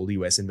well all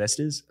US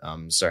investors.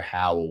 So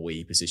how are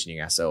we positioning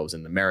ourselves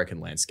in the American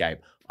landscape?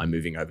 I'm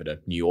moving over to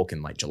New York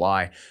in late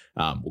July.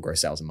 We'll grow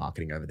sales and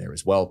marketing over there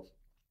as well.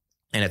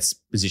 And it's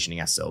positioning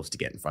ourselves to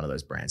get in front of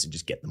those brands and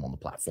just get them on the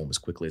platform as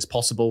quickly as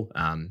possible,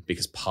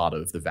 because part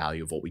of the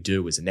value of what we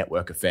do is a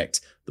network effect.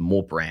 The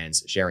more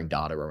brands sharing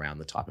data around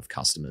the type of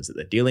customers that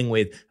they're dealing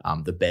with,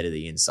 the better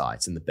the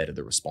insights and the better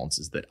the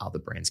responses that other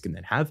brands can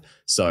then have.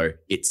 So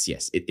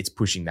it's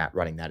pushing that,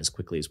 running that as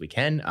quickly as we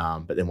can.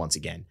 But then once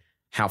again,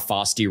 how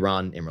fast do you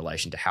run in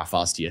relation to how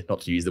fast do you,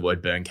 not to use the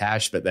word burn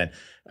cash, but then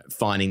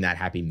finding that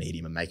happy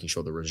medium and making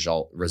sure the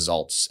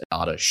results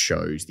data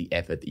shows the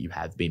effort that you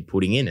have been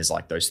putting in is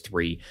like those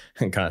three,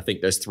 and kind of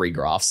think those three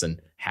graphs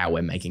and how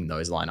we're making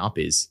those line up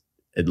is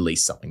at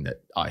least something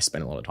that I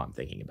spend a lot of time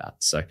thinking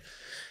about. So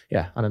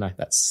yeah, I don't know.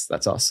 That's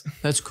us.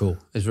 That's cool.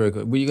 It's very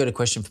good. Well, you got a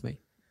question for me?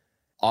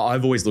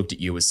 I've always looked at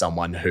you as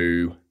someone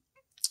who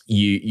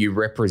you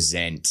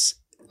represent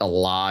a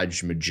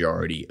large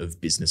majority of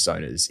business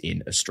owners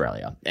in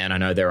Australia. And I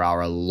know there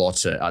are a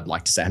lot of, I'd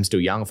like to say I'm still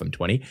young if I'm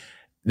 20.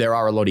 There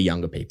are a lot of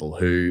younger people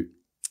who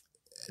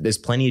there's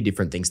plenty of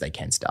different things they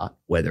can start,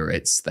 whether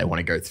it's they want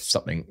to go through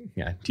something,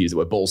 to use the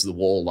word balls to the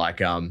wall, like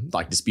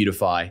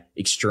Disputify,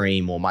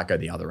 extreme, or might go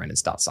the other end and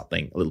start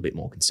something a little bit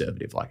more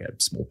conservative, like a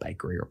small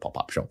bakery or a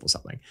pop-up shop or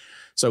something.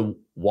 So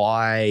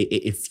why,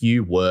 if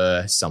you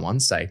were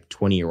someone, say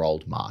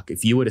 20-year-old Mark,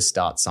 if you were to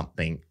start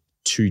something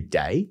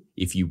today,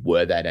 if you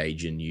were that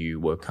age and you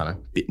were kind of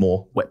a bit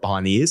more wet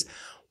behind the ears,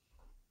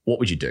 what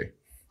would you do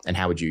and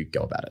how would you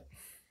go about it?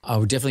 I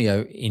would definitely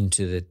go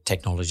into the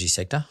technology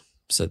sector.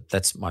 So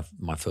that's my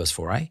first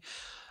foray.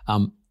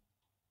 But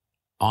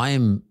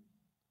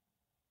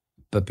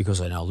because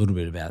I know a little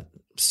bit about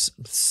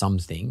some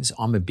things,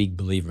 I'm a big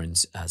believer in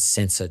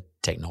sensor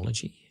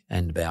technology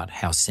and about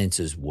how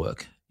sensors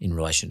work in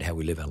relation to how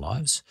we live our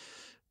lives,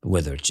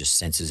 whether it's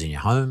just sensors in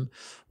your home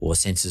or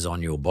sensors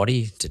on your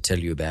body to tell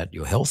you about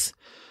your health.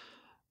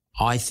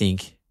 I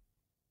think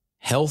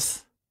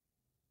health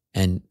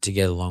and to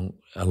get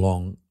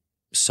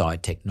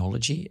alongside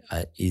technology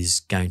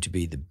is going to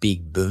be the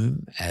big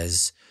boom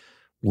as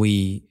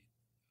the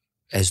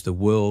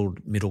world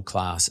middle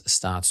class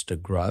starts to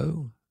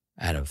grow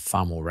at a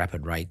far more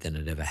rapid rate than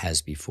it ever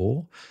has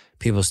before.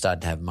 People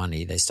start to have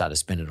money, they start to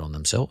spend it on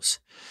themselves.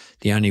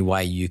 The only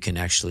way you can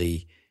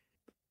actually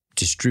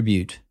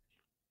distribute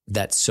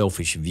that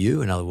selfish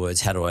view, in other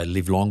words, how do I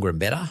live longer and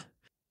better,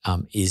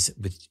 is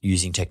with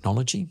using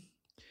technology.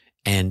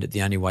 And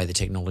the only way the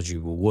technology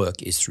will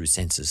work is through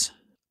sensors.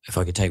 If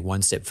I could take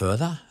one step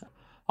further,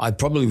 I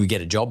probably would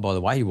get a job, by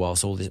the way,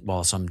 whilst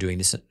I'm doing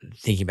this,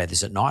 thinking about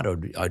this at night.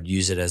 I'd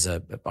use it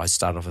I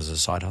start off as a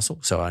side hustle.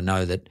 So I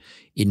know that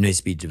it needs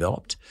to be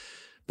developed.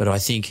 But I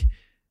think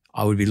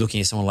I would be looking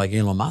at someone like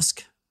Elon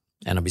Musk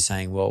and I'd be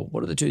saying, well,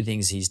 what are the two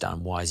things he's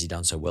done? Why has he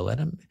done so well at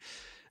them?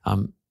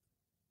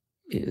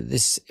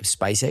 This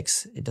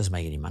SpaceX, it doesn't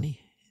make any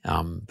money,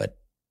 but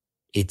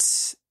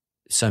it's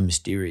so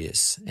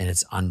mysterious and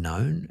it's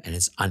unknown and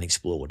it's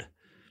unexplored.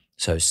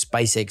 So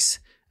SpaceX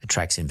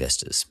attracts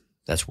investors.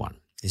 That's one,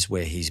 is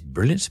where he's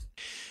brilliant.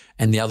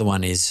 And the other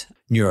one is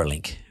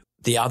Neuralink,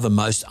 the other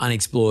most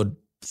unexplored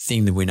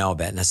thing that we know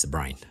about, and that's the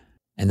brain.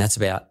 And that's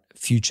about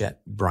future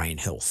brain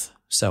health.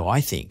 So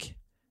I think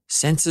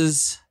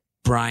sensors,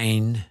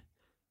 brain,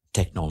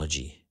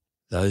 technology,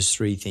 those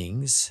three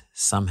things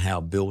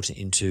somehow built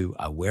into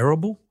a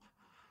wearable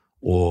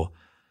or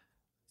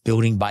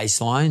building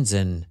baselines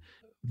and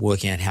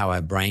working out how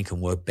our brain can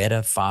work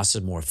better,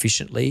 faster, more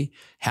efficiently.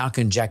 How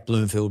can Jack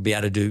Bloomfield be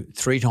able to do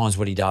 3 times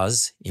what he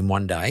does in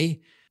one day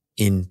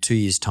in 2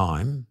 years'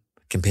 time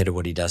compared to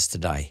what he does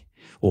today?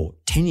 Or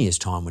 10 years'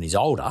 time when he's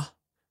older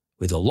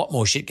with a lot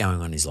more shit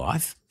going on in his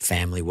life,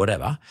 family,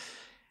 whatever.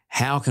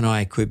 How can I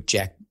equip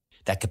Jack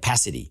that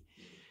capacity?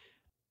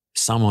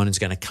 Someone is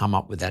going to come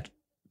up with that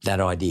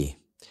idea.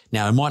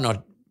 Now, it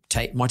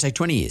might take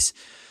 20 years,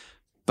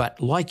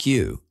 but like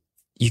you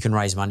can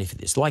raise money for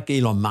this. Like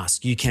Elon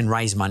Musk, you can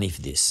raise money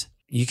for this.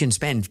 You can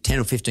spend 10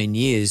 or 15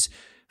 years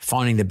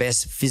finding the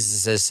best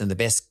physicists and the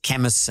best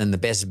chemists and the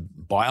best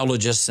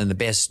biologists and the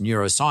best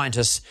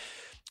neuroscientists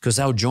because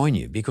they'll join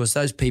you because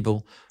those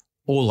people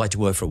all like to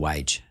work for a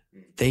wage.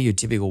 They're your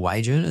typical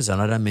wage earners,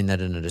 and I don't mean that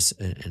in a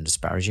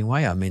disparaging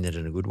way. I mean that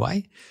in a good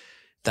way.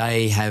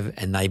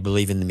 They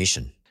believe in the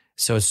mission.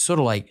 So it's sort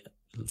of like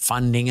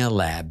funding a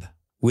lab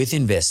with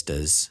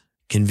investors,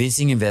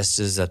 convincing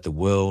investors that the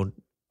world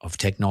of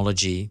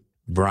technology,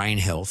 brain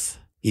health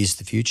is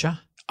the future,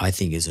 I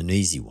think is an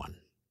easy one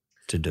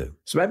to do.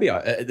 So maybe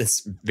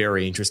that's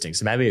very interesting.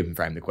 So maybe I even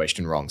framed the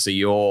question wrong. So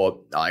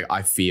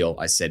I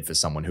said for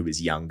someone who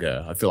is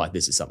younger, I feel like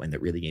this is something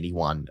that really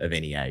anyone of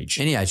any age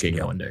can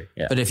go and do.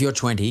 Yeah. But if you're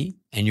 20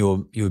 and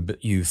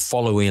you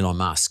follow Elon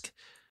Musk,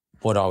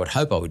 what I would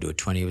hope I would do at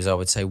 20 was I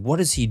would say, what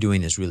is he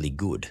doing that's really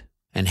good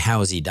and how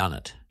has he done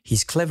it?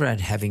 He's clever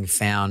at having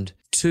found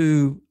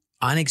 2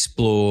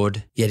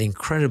 unexplored yet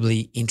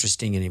incredibly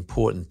interesting and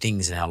important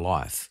things in our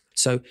life.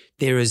 So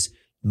there is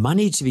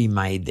money to be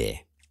made there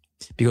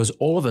because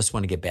all of us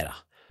want to get better.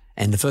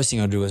 And the first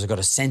thing I do is I've got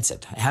to sense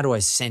it. How do I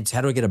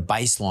get a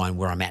baseline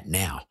where I'm at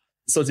now?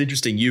 So it's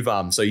interesting. You've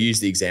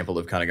used the example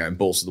of kind of going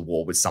balls to the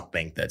wall with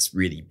something that's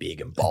really big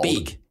and bold.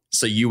 Big.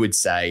 So you would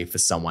say for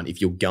someone, if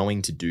you're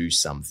going to do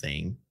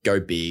something, go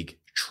big,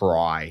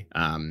 try.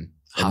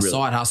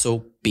 Side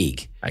hustle,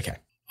 big. Okay.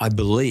 I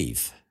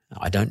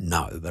don't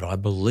know, but I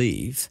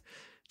believe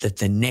that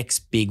the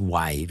next big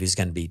wave is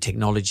going to be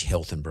technology,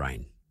 health, and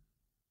brain.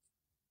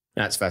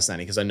 That's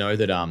fascinating because I know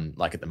that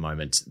like at the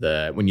moment,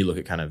 when you look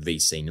at kind of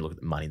VC and you look at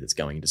the money that's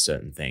going into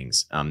certain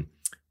things,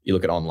 you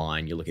look at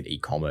online, you look at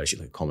e-commerce, you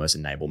look at commerce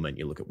enablement,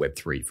 you look at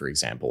Web3, for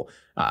example.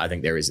 I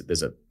think there's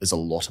a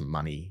lot of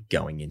money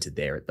going into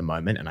there at the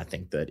moment. And I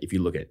think that if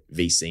you look at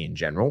VC in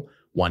general,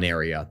 one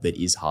area that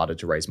is harder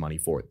to raise money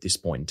for at this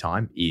point in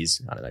time is,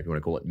 I don't know if you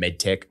want to call it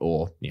medtech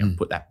or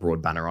put that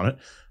broad banner on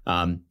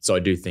it. So I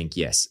do think,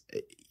 yes,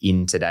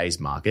 in today's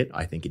market,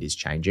 I think it is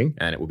changing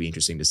and it will be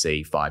interesting to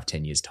see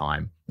 5-10 years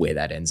time where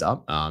that ends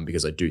up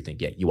because I do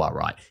think, yeah, you are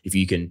right. If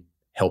you can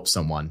help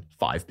someone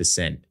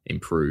 5%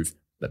 improve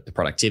the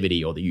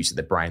productivity or the use of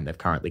the brain they've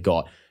currently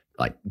got,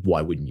 like,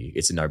 why wouldn't you?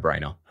 It's a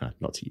no-brainer.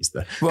 Not to use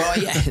the... Well,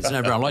 yeah, it's a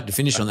no-brainer. I'd like to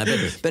finish on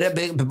that.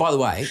 But by the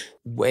way,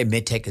 where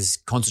MedTech is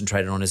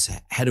concentrated on is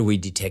how do we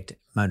detect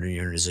motor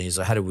neuron disease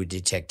or how do we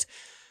detect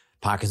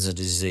Parkinson's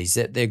disease?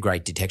 They're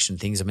great detection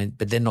things,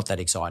 but they're not that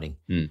exciting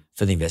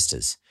for the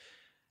investors.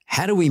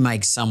 How do we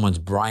make someone's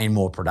brain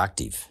more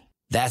productive?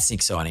 That's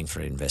exciting for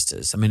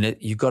investors.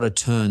 You've got to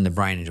turn the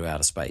brain into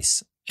outer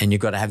space and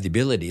you've got to have the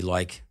ability,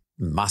 like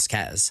Musk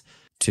has,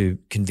 to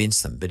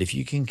convince them. But if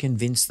you can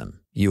convince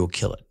them, you'll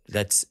kill it.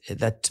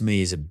 That to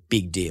me is a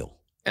big deal.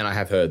 And I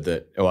have heard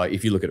that,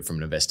 if you look at it from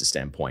an investor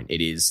standpoint,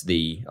 it is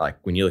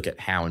when you look at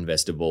how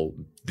investable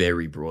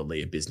very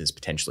broadly a business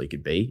potentially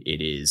could be,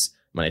 it is,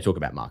 when I talk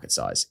about market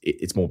size,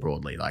 it's more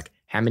broadly like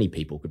how many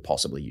people could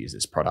possibly use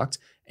this product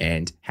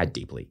and how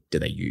deeply do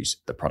they use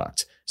the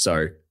product?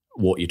 So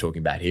what you're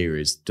talking about here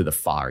is to the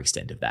far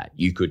extent of that.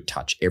 You could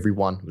touch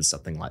everyone with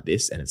something like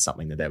this, and it's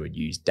something that they would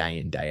use day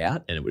in, day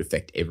out, and it would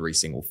affect every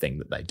single thing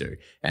that they do.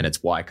 And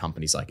it's why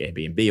companies like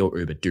Airbnb or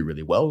Uber do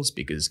really well, is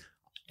because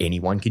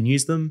anyone can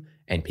use them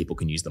and people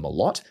can use them a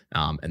lot,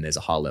 and there's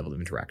a high level of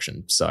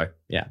interaction. So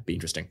yeah, be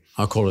interesting.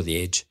 I call it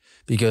the edge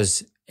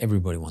because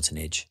everybody wants an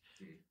edge,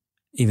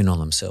 even on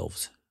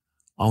themselves.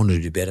 I wanted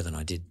to do better than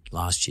I did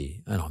last year,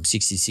 and I'm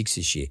 66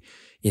 this year.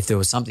 If there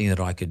was something that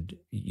I could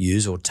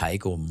use or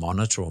take or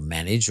monitor or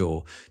manage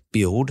or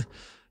build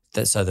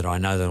that so that I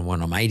know that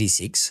when I'm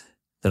 86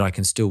 that I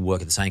can still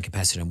work at the same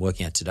capacity I'm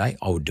working at today,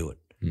 I would do it.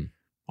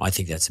 I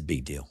think that's a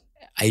big deal.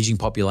 Aging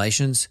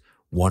populations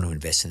want to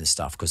invest in this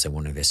stuff because they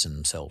want to invest in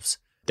themselves.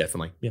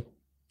 Definitely. Yeah.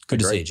 Good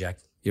to see you, Jack.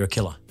 You're a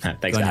killer.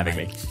 Thanks for having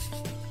me.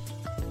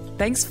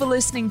 Thanks for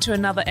listening to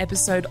another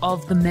episode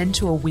of The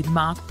Mentor with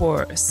Mark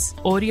Bouris.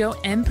 Audio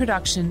and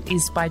production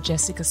is by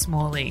Jessica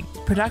Smalley.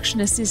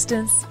 Production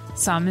assistance,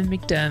 Simon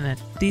McDermott.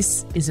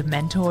 This is a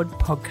Mentored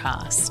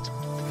podcast.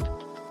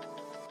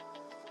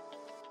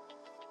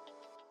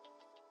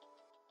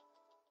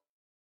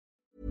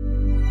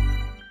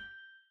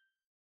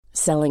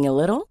 Selling a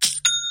little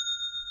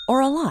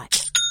or a lot?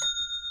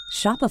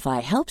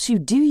 Shopify helps you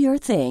do your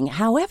thing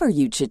however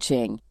you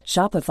cha-ching.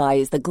 Shopify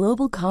is the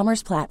global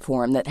commerce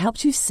platform that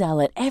helps you sell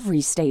at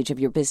every stage of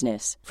your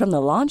business. From the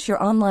launch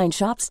your online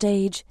shop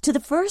stage to the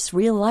first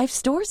real-life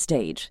store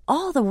stage,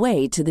 all the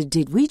way to the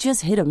did we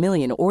just hit a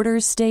million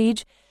orders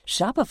stage.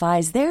 Shopify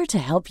is there to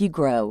help you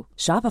grow.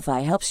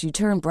 Shopify helps you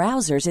turn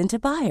browsers into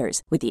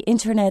buyers with the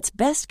internet's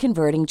best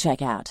converting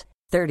checkout.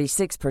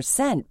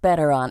 36%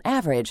 better on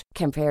average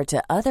compared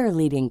to other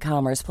leading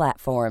commerce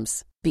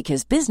platforms.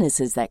 Because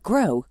businesses that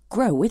grow,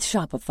 grow with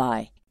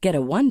Shopify. Get a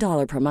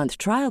 $1 per month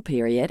trial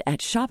period at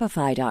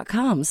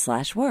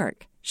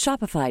shopify.com/work.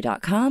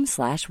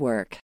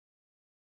 Shopify.com/work.